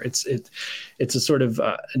 as it were. It's a sort of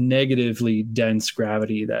negatively dense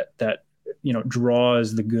gravity that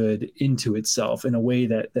draws the good into itself in a way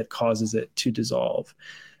that causes it to dissolve.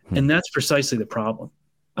 And that's precisely the problem.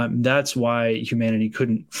 That's why humanity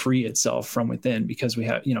couldn't free itself from within, because we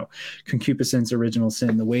have, concupiscence, original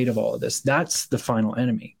sin, the weight of all of this. That's the final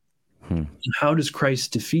enemy. And how does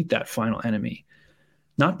Christ defeat that final enemy?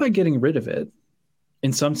 Not by getting rid of it,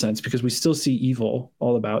 in some sense, because we still see evil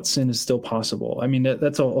all about. Sin is still possible. I mean,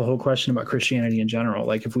 that's a whole question about Christianity in general.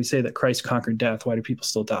 Like if we say that Christ conquered death, why do people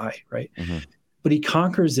still die, right? Mm-hmm. But he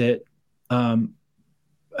conquers it.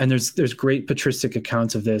 And there's great patristic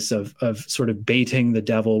accounts of this, of sort of baiting the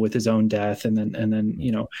devil with his own death, and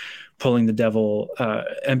then pulling the devil,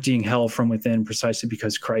 emptying hell from within, precisely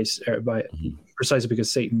because precisely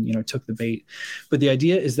because Satan took the bait. But the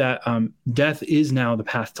idea is that death is now the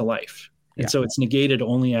path to life, and so it's negated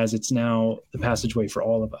only as it's now the passageway for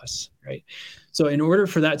all of us, right? So in order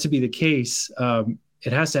for that to be the case,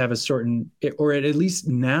 it has to have a certain, or it at least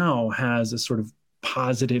now has a sort of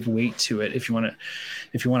positive weight to it. If you want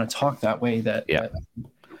to talk that way, that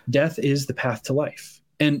death is the path to life.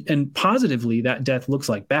 And positively, that death looks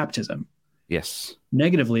like baptism. Yes.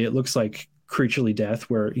 Negatively, it looks like creaturely death,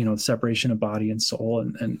 where, the separation of body and soul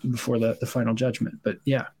and before the final judgment. But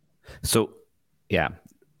yeah. So,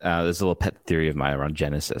 there's a little pet theory of mine around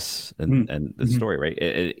Genesis and the story,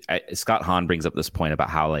 right? Scott Hahn brings up this point about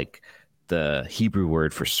how like the Hebrew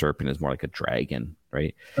word for serpent is more like a dragon,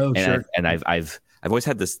 right? Oh, and sure. I've always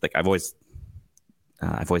had this, like I've always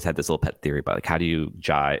had this little pet theory about like, how do you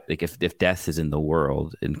jive, like if death is in the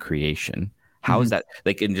world in creation, how is that,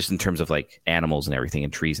 like in terms of like animals and everything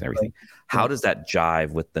and trees and everything, how does that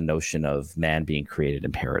jive with the notion of man being created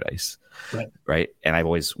in paradise? Right. And I've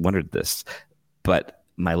always wondered this, but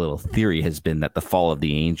my little theory has been that the fall of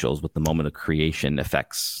the angels with the moment of creation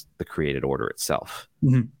affects the created order itself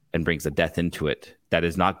and brings a death into it that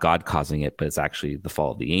is not God causing it, but it's actually the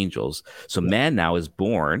fall of the angels. So man now is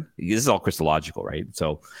born. This is all Christological, right?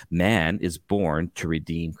 So man is born to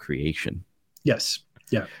redeem creation. Yes.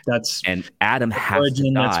 Yeah. And Adam has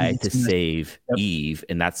to die to save Eve.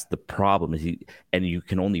 And that's the problem. And you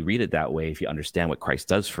can only read it that way if you understand what Christ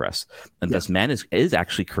does for us. And thus man is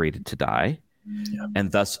actually created to die. Yeah.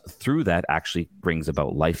 And thus through that actually brings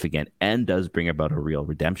about life again and does bring about a real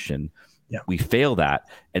redemption. Yeah. We fail that,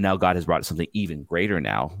 and now God has brought something even greater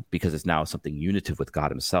now, because it's now something unitive with God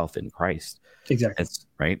himself in Christ. Exactly.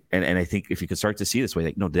 Right. And I think if you could start to see this way,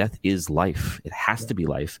 like, no, death is life. It has to be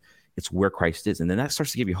life. It's where Christ is. And then that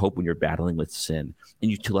starts to give you hope when you're battling with sin,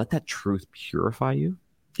 and to let that truth purify you.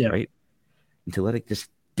 Yeah. Right. And to let it just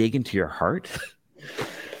dig into your heart.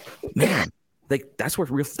 Man, like that's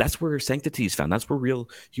where sanctity is found. That's where real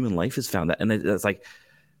human life is found. And it's like,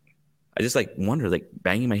 I just like wonder, like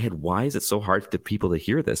banging my head, why is it so hard for people to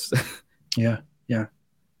hear this? Yeah.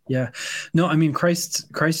 No, I mean,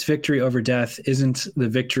 Christ's victory over death isn't the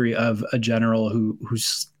victory of a general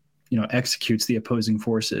who's executes the opposing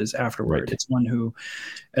forces afterward. Right. It's one who,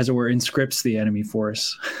 as it were, inscripts the enemy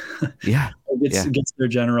force. Gets their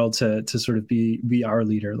general to sort of be our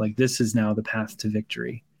leader. Like, this is now the path to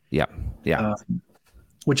victory. Yeah.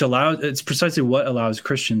 Which it's precisely what allows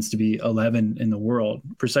Christians to be 11 in the world,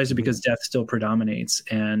 precisely because death still predominates,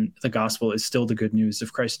 and the gospel is still the good news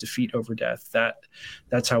of Christ's defeat over death.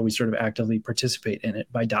 That's how we sort of actively participate in it,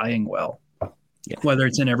 by dying well, whether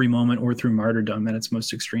it's in every moment or through martyrdom at its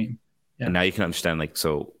most extreme. Yeah. And now you can understand, like,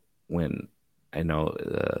 so when I know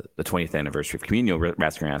the 20th anniversary of communion,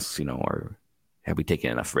 Ratzinger asks, or have we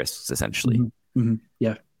taken enough risks, essentially? Mm-hmm.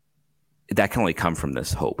 Yeah. That can only come from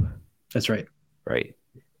this hope. That's right. Right.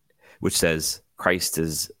 Which says Christ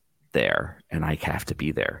is there and I have to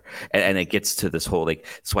be there. And it gets to this whole, like,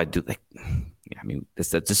 so I do, like,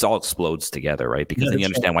 this all explodes together, right? Because then you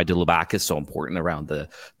understand why de Lubac is so important around the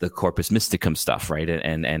Corpus Mysticum stuff, right?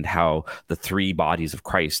 And how the three bodies of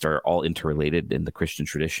Christ are all interrelated in the Christian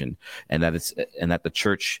tradition, and that the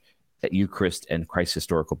church, that Eucharist and Christ's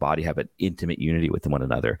historical body have an intimate unity with one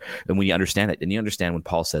another. And when you understand it, and you understand when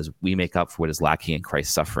Paul says we make up for what is lacking in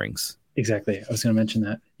Christ's sufferings. Exactly. I was going to mention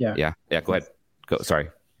that. Yeah. Go ahead. Go. Sorry.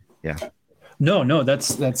 Yeah. No,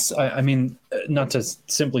 that's, I mean, not to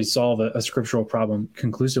simply solve a scriptural problem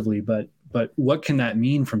conclusively, but what can that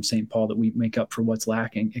mean from St. Paul, that we make up for what's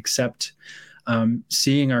lacking, except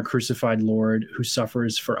seeing our crucified Lord who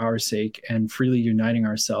suffers for our sake and freely uniting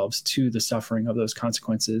ourselves to the suffering of those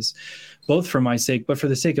consequences, both for my sake, but for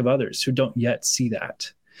the sake of others who don't yet see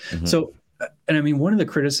that. Mm-hmm. So, and I mean, one of the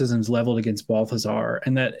criticisms leveled against Balthasar,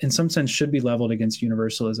 and that in some sense should be leveled against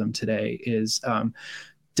universalism today, is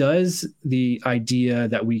does the idea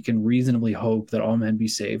that we can reasonably hope that all men be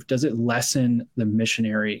saved, does it lessen the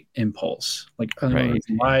missionary impulse? Like,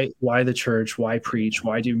 why the church, why preach,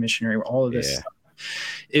 why do missionary, all of this stuff,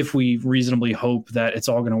 if we reasonably hope that it's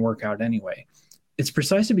all going to work out anyway? It's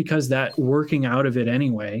precisely because that working out of it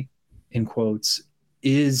anyway, in quotes,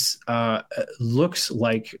 is looks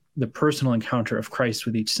like the personal encounter of Christ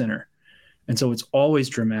with each sinner. And so it's always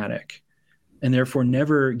dramatic and therefore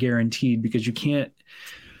never guaranteed, because you can't,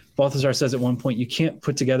 Balthasar says at one point, you can't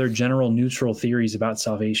put together general neutral theories about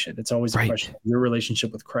salvation. It's always a question of your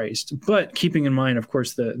relationship with Christ. But keeping in mind, of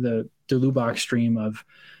course, the de Lubac stream of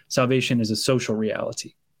salvation is a social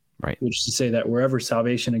reality, right? Which is to say that wherever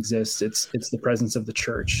salvation exists, it's the presence of the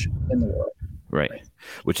church in the world. Right.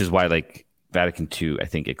 Which is why, like, Vatican II, I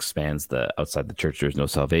think, expands the outside the church, there's no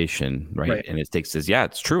salvation, right? And it says,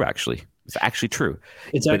 it's true, actually. It's actually true.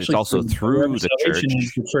 It's also through the church.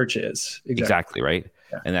 The church is. Exactly, right?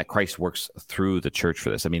 Yeah. And that Christ works through the church for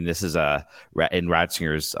this. I mean, this is in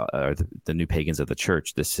Ratzinger's, the New Pagans of the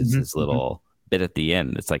Church, this is his little bit at the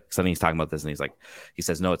end. It's like something he's talking about this, and he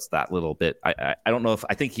says, no, it's that little bit. I don't know if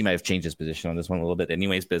I think he might have changed his position on this one a little bit,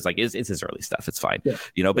 anyways. But it's like it's his early stuff. It's fine,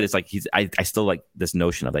 you know. But it's like I still like this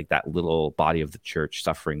notion of like that little body of the church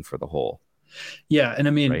suffering for the whole. Yeah, and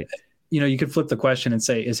I mean, you know, you could flip the question and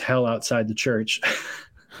say, is hell outside the church?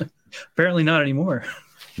 Apparently not anymore.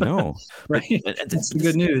 No, right. That's the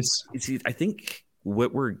good news. See, I think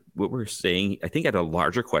what we're saying, I think, at a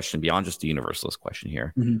larger question beyond just the universalist question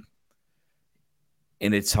here, and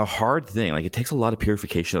it's a hard thing. Like, it takes a lot of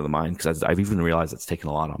purification of the mind, because I've even realized it's taken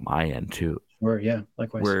a lot on my end too. Or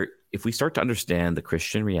likewise. Where if we start to understand the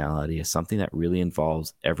Christian reality as something that really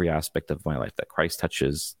involves every aspect of my life, that Christ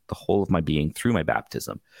touches the whole of my being through my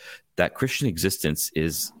baptism, that Christian existence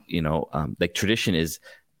is, you know, like tradition is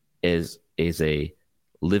a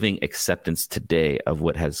living acceptance today of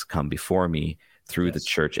what has come before me through the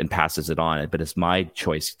church, and passes it on. But it's my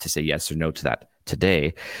choice to say yes or no to that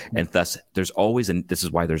today. And thus this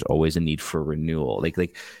is why there's always a need for renewal.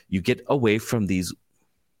 Like you get away from these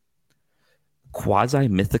quasi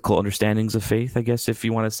mythical understandings of faith, I guess, if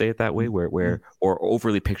you want to say it that way, where or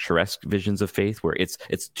overly picturesque visions of faith, where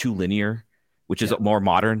it's too linear, which is more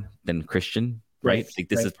modern than Christian, right? Like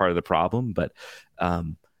this is part of the problem, but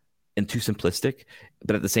and too simplistic.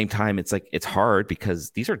 But at the same time, it's like it's hard,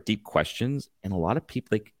 because these are deep questions, and a lot of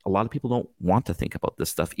people don't want to think about this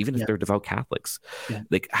stuff, even if they're devout Catholics.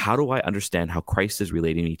 Like, how do I understand how Christ is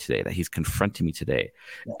relating me today, that he's confronting me today?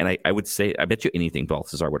 And I would say, I bet you anything,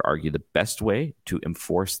 Balthazar would argue, the best way to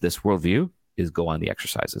enforce this worldview is go on the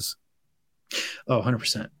exercises. Oh,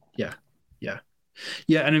 100%. Yeah.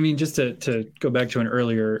 And I mean, just to go back to an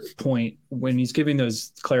earlier point, when he's giving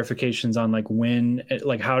those clarifications on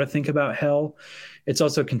like how to think about hell, it's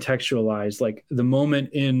also contextualized. Like, the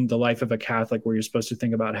moment in the life of a Catholic where you're supposed to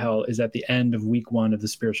think about hell is at the end of week 1 of the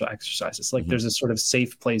spiritual exercises. Like, there's a sort of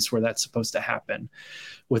safe place where that's supposed to happen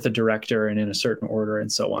with a director and in a certain order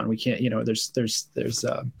and so on. We can't, you know, there's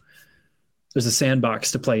a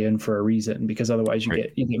sandbox to play in for a reason, because otherwise you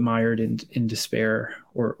get mired in despair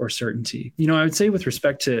or certainty. You know, I would say, with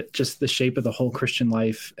respect to just the shape of the whole Christian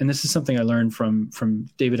life, and this is something I learned from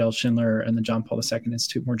David L. Schindler and the John Paul II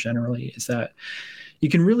Institute more generally, is that you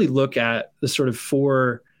can really look at the sort of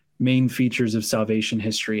 4 main features of salvation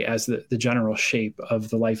history as the general shape of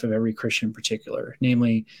the life of every Christian in particular,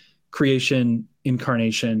 namely creation,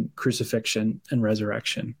 incarnation, crucifixion, and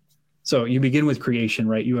resurrection. So you begin with creation,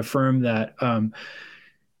 right? You affirm that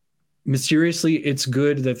mysteriously it's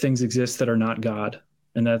good that things exist that are not God.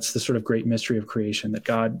 And that's the sort of great mystery of creation, that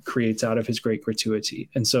God creates out of his great gratuity.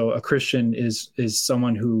 And so a Christian is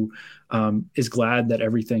someone who is glad that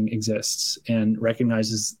everything exists and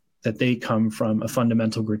recognizes that they come from a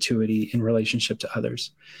fundamental gratuity in relationship to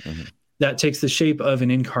others. That takes the shape of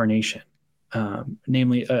an incarnation,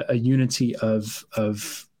 namely a unity of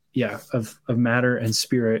matter and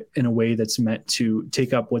spirit in a way that's meant to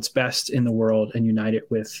take up what's best in the world and unite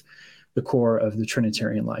it with the core of the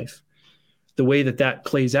Trinitarian life. The way that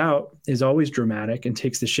plays out is always dramatic and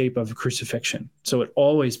takes the shape of a crucifixion. So it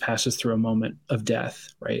always passes through a moment of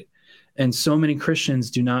death, right? And so many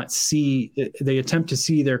Christians they attempt to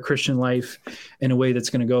see their Christian life in a way that's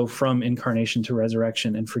going to go from incarnation to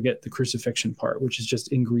resurrection and forget the crucifixion part, which is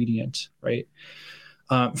just ingredient, right?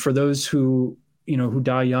 For those who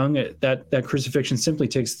die young, that crucifixion simply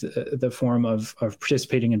takes the form of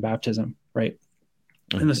participating in baptism, right?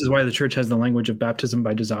 And this is why the church has the language of baptism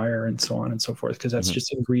by desire and so on and so forth, because that's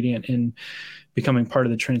just ingredient in becoming part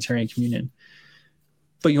of the Trinitarian communion.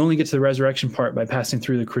 But you only get to the resurrection part by passing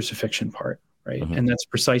through the crucifixion part, right? And that's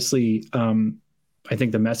precisely, I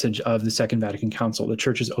think, the message of the Second Vatican Council. The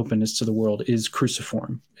church's openness to the world is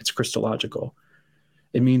cruciform. It's Christological.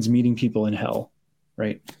 It means meeting people in hell,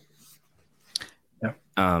 right?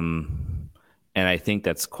 And I think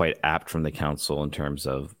that's quite apt from the council in terms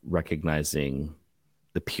of recognizing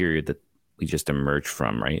the period that we just emerged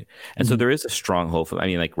from, right? And so there is a strong hope. I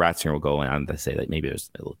mean, like Ratzinger will go on to say that maybe there's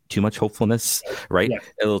a little too much hopefulness, right?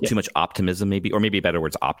 A little too much optimism, maybe, or maybe better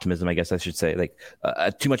words, optimism, I guess I should say, like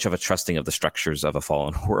too much of a trusting of the structures of a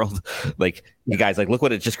fallen world. Like, you guys, like, look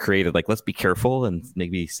what it just created. Like, let's be careful and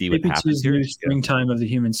maybe see what happens here. Springtime of the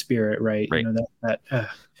human spirit, right? You know,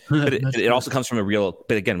 but it also comes from a real,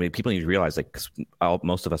 but again, people need to realize, like, 'cause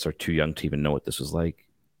most of us are too young to even know what this was like.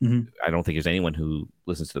 I don't think there's anyone who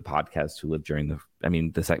listens to the podcast who lived during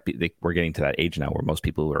we're getting to that age now where most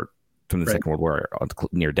people who are from the Second World War are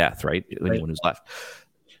near death, right? Anyone who's left.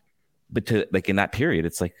 But to, like, in that period,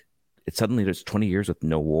 it's like, it's suddenly there's 20 years with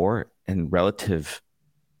no war and relative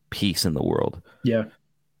peace in the world. Yeah.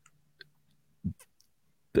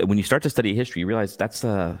 But when you start to study history, you realize that's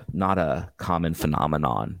not a common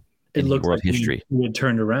phenomenon it in looks world like history. we had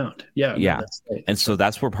turned around. Yeah. Yeah. No, that's right. And so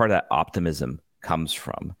that's where part of that optimism comes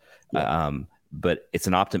from. Yeah. But it's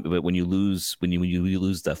an but when you lose when you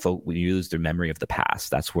lose the memory of the past,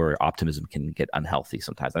 that's where optimism can get unhealthy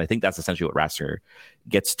sometimes. And I think that's essentially what Ratzinger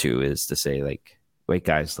gets to, is to say, like, wait,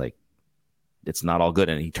 guys, like, it's not all good.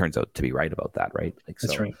 And he turns out to be right about that, right? Like,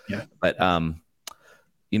 That's right. Yeah. But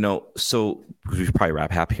so we should probably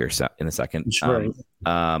wrap up here in a second. Sure.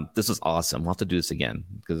 This was awesome. We'll have to do this again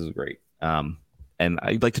because it was great. And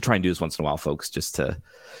I'd like to try and do this once in a while, folks, just to,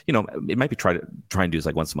 it might be try and do this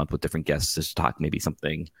like once a month with different guests, just talk maybe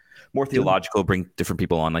something more theological, bring different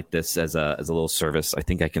people on like this as a little service. I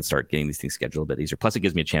think I can start getting these things scheduled a bit easier. Plus, it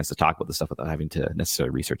gives me a chance to talk about this stuff without having to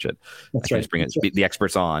necessarily research it. I can just bring the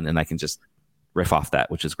experts on, and I can just riff off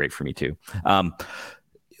that, which is great for me too.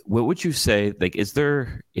 What would you say, like, is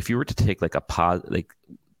there, if you were to take like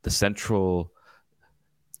the central,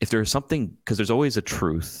 if there's something, because there's always a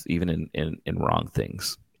truth even in wrong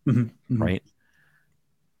things, right?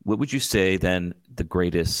 What would you say then the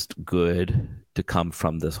greatest good to come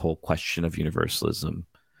from this whole question of universalism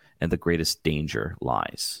and the greatest danger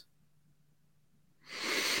lies?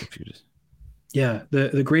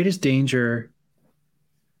 The greatest danger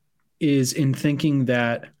is in thinking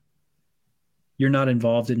that you're not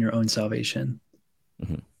involved in your own salvation.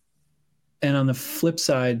 And on the flip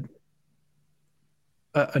side,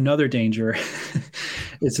 another danger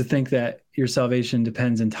is to think that your salvation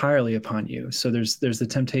depends entirely upon you. So there's the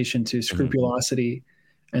temptation to scrupulosity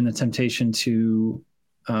and the temptation to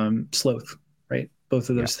sloth, right? Both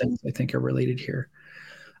of those things I think are related here.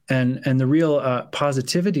 And the real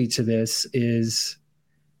positivity to this is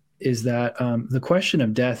that the question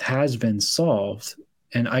of death has been solved,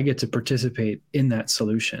 and I get to participate in that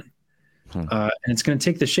solution. And it's going to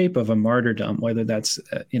take the shape of a martyrdom, whether that's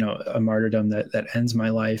a martyrdom that ends my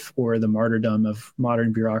life, or the martyrdom of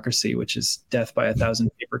modern bureaucracy, which is death by 1,000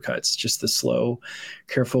 paper cuts, just the slow,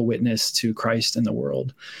 careful witness to Christ and the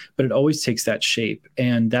world. But it always takes that shape,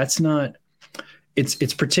 and that's not.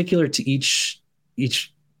 It's particular to each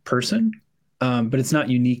person, but it's not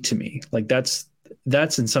unique to me. Like that's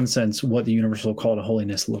in some sense what the universal call to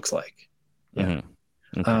holiness looks like. Yeah.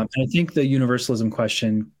 And I think the universalism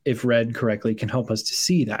question, if read correctly, can help us to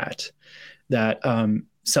see that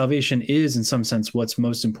salvation is in some sense what's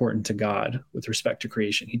most important to God with respect to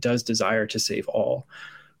creation. He does desire to save all,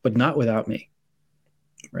 but not without me.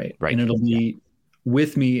 Right. And it'll be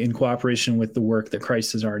with me in cooperation with the work that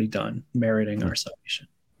Christ has already done, meriting our salvation.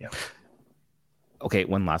 Yeah. Okay.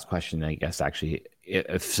 One last question, I guess, actually,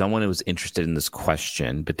 if someone was interested in this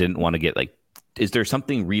question, but didn't want to get like, is there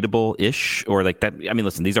something readable-ish or like that? I mean,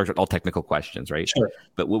 listen, these are all technical questions, right? Sure.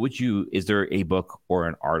 But is there a book or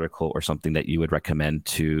an article or something that you would recommend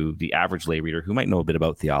to the average lay reader who might know a bit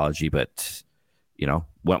about theology, but,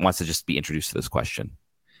 wants to just be introduced to this question?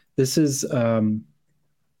 This is, I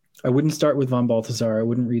wouldn't start with von Balthasar. I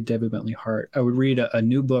wouldn't read David Bentley Hart. I would read a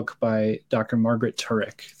new book by Dr. Margaret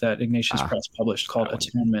Turek that Ignatius Press published called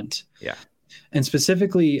Atonement. Yeah. And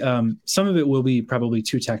specifically, some of it will be probably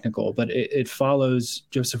too technical, but it follows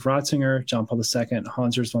Joseph Ratzinger, John Paul II,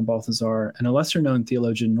 Hans Urs von Balthasar, and a lesser-known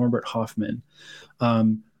theologian, Norbert Hoffman,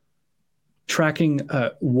 tracking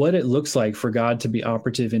what it looks like for God to be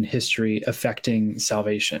operative in history affecting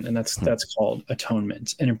salvation. And that's called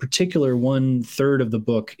Atonement. And in particular, 1/3 of the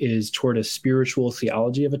book is toward a spiritual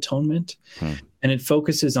theology of atonement. And it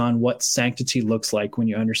focuses on what sanctity looks like when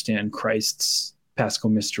you understand Christ's Paschal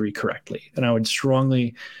mystery correctly. And I would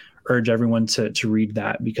strongly urge everyone to read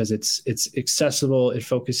that, because it's accessible. It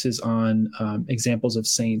focuses on examples of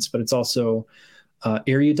saints, but it's also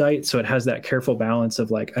erudite. So it has that careful balance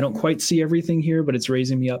of like, I don't quite see everything here, but it's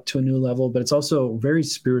raising me up to a new level, but it's also very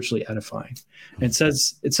spiritually edifying. And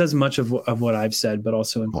it says much of what I've said, but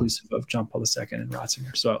also inclusive of John Paul II and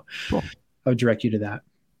Ratzinger. So I would direct you to that.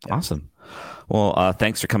 Yeah. Awesome. Well,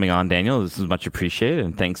 thanks for coming on, Daniel. This is much appreciated.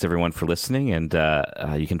 And thanks everyone for listening. And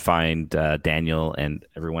you can find Daniel and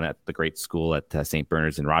everyone at the great school at St.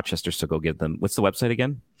 Bernard's in Rochester. So go give them, what's the website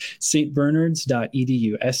again?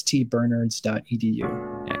 stbernards.edu,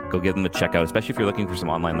 stbernards.edu. Yeah, go give them a check out, especially if you're looking for some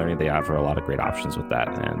online learning. They offer a lot of great options with that.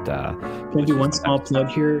 And can I do one small plug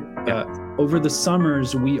here? Yeah. Over the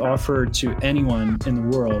summers, we offer to anyone in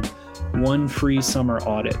the world 1 free summer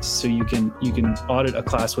audit. So you can audit a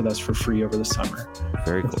class with us for free over the summer.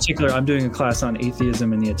 Very cool. In particular, I'm doing a class on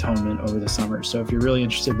atheism and the atonement over the summer. So if you're really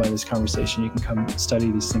interested by this conversation, you can come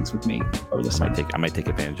study these things with me over the summer. I might take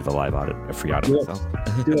advantage of a live audit, a free audit myself.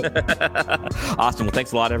 Do it. Awesome. Well,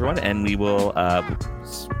 thanks a lot, everyone. And we'll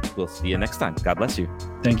see you next time. God bless you.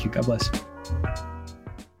 Thank you. God bless.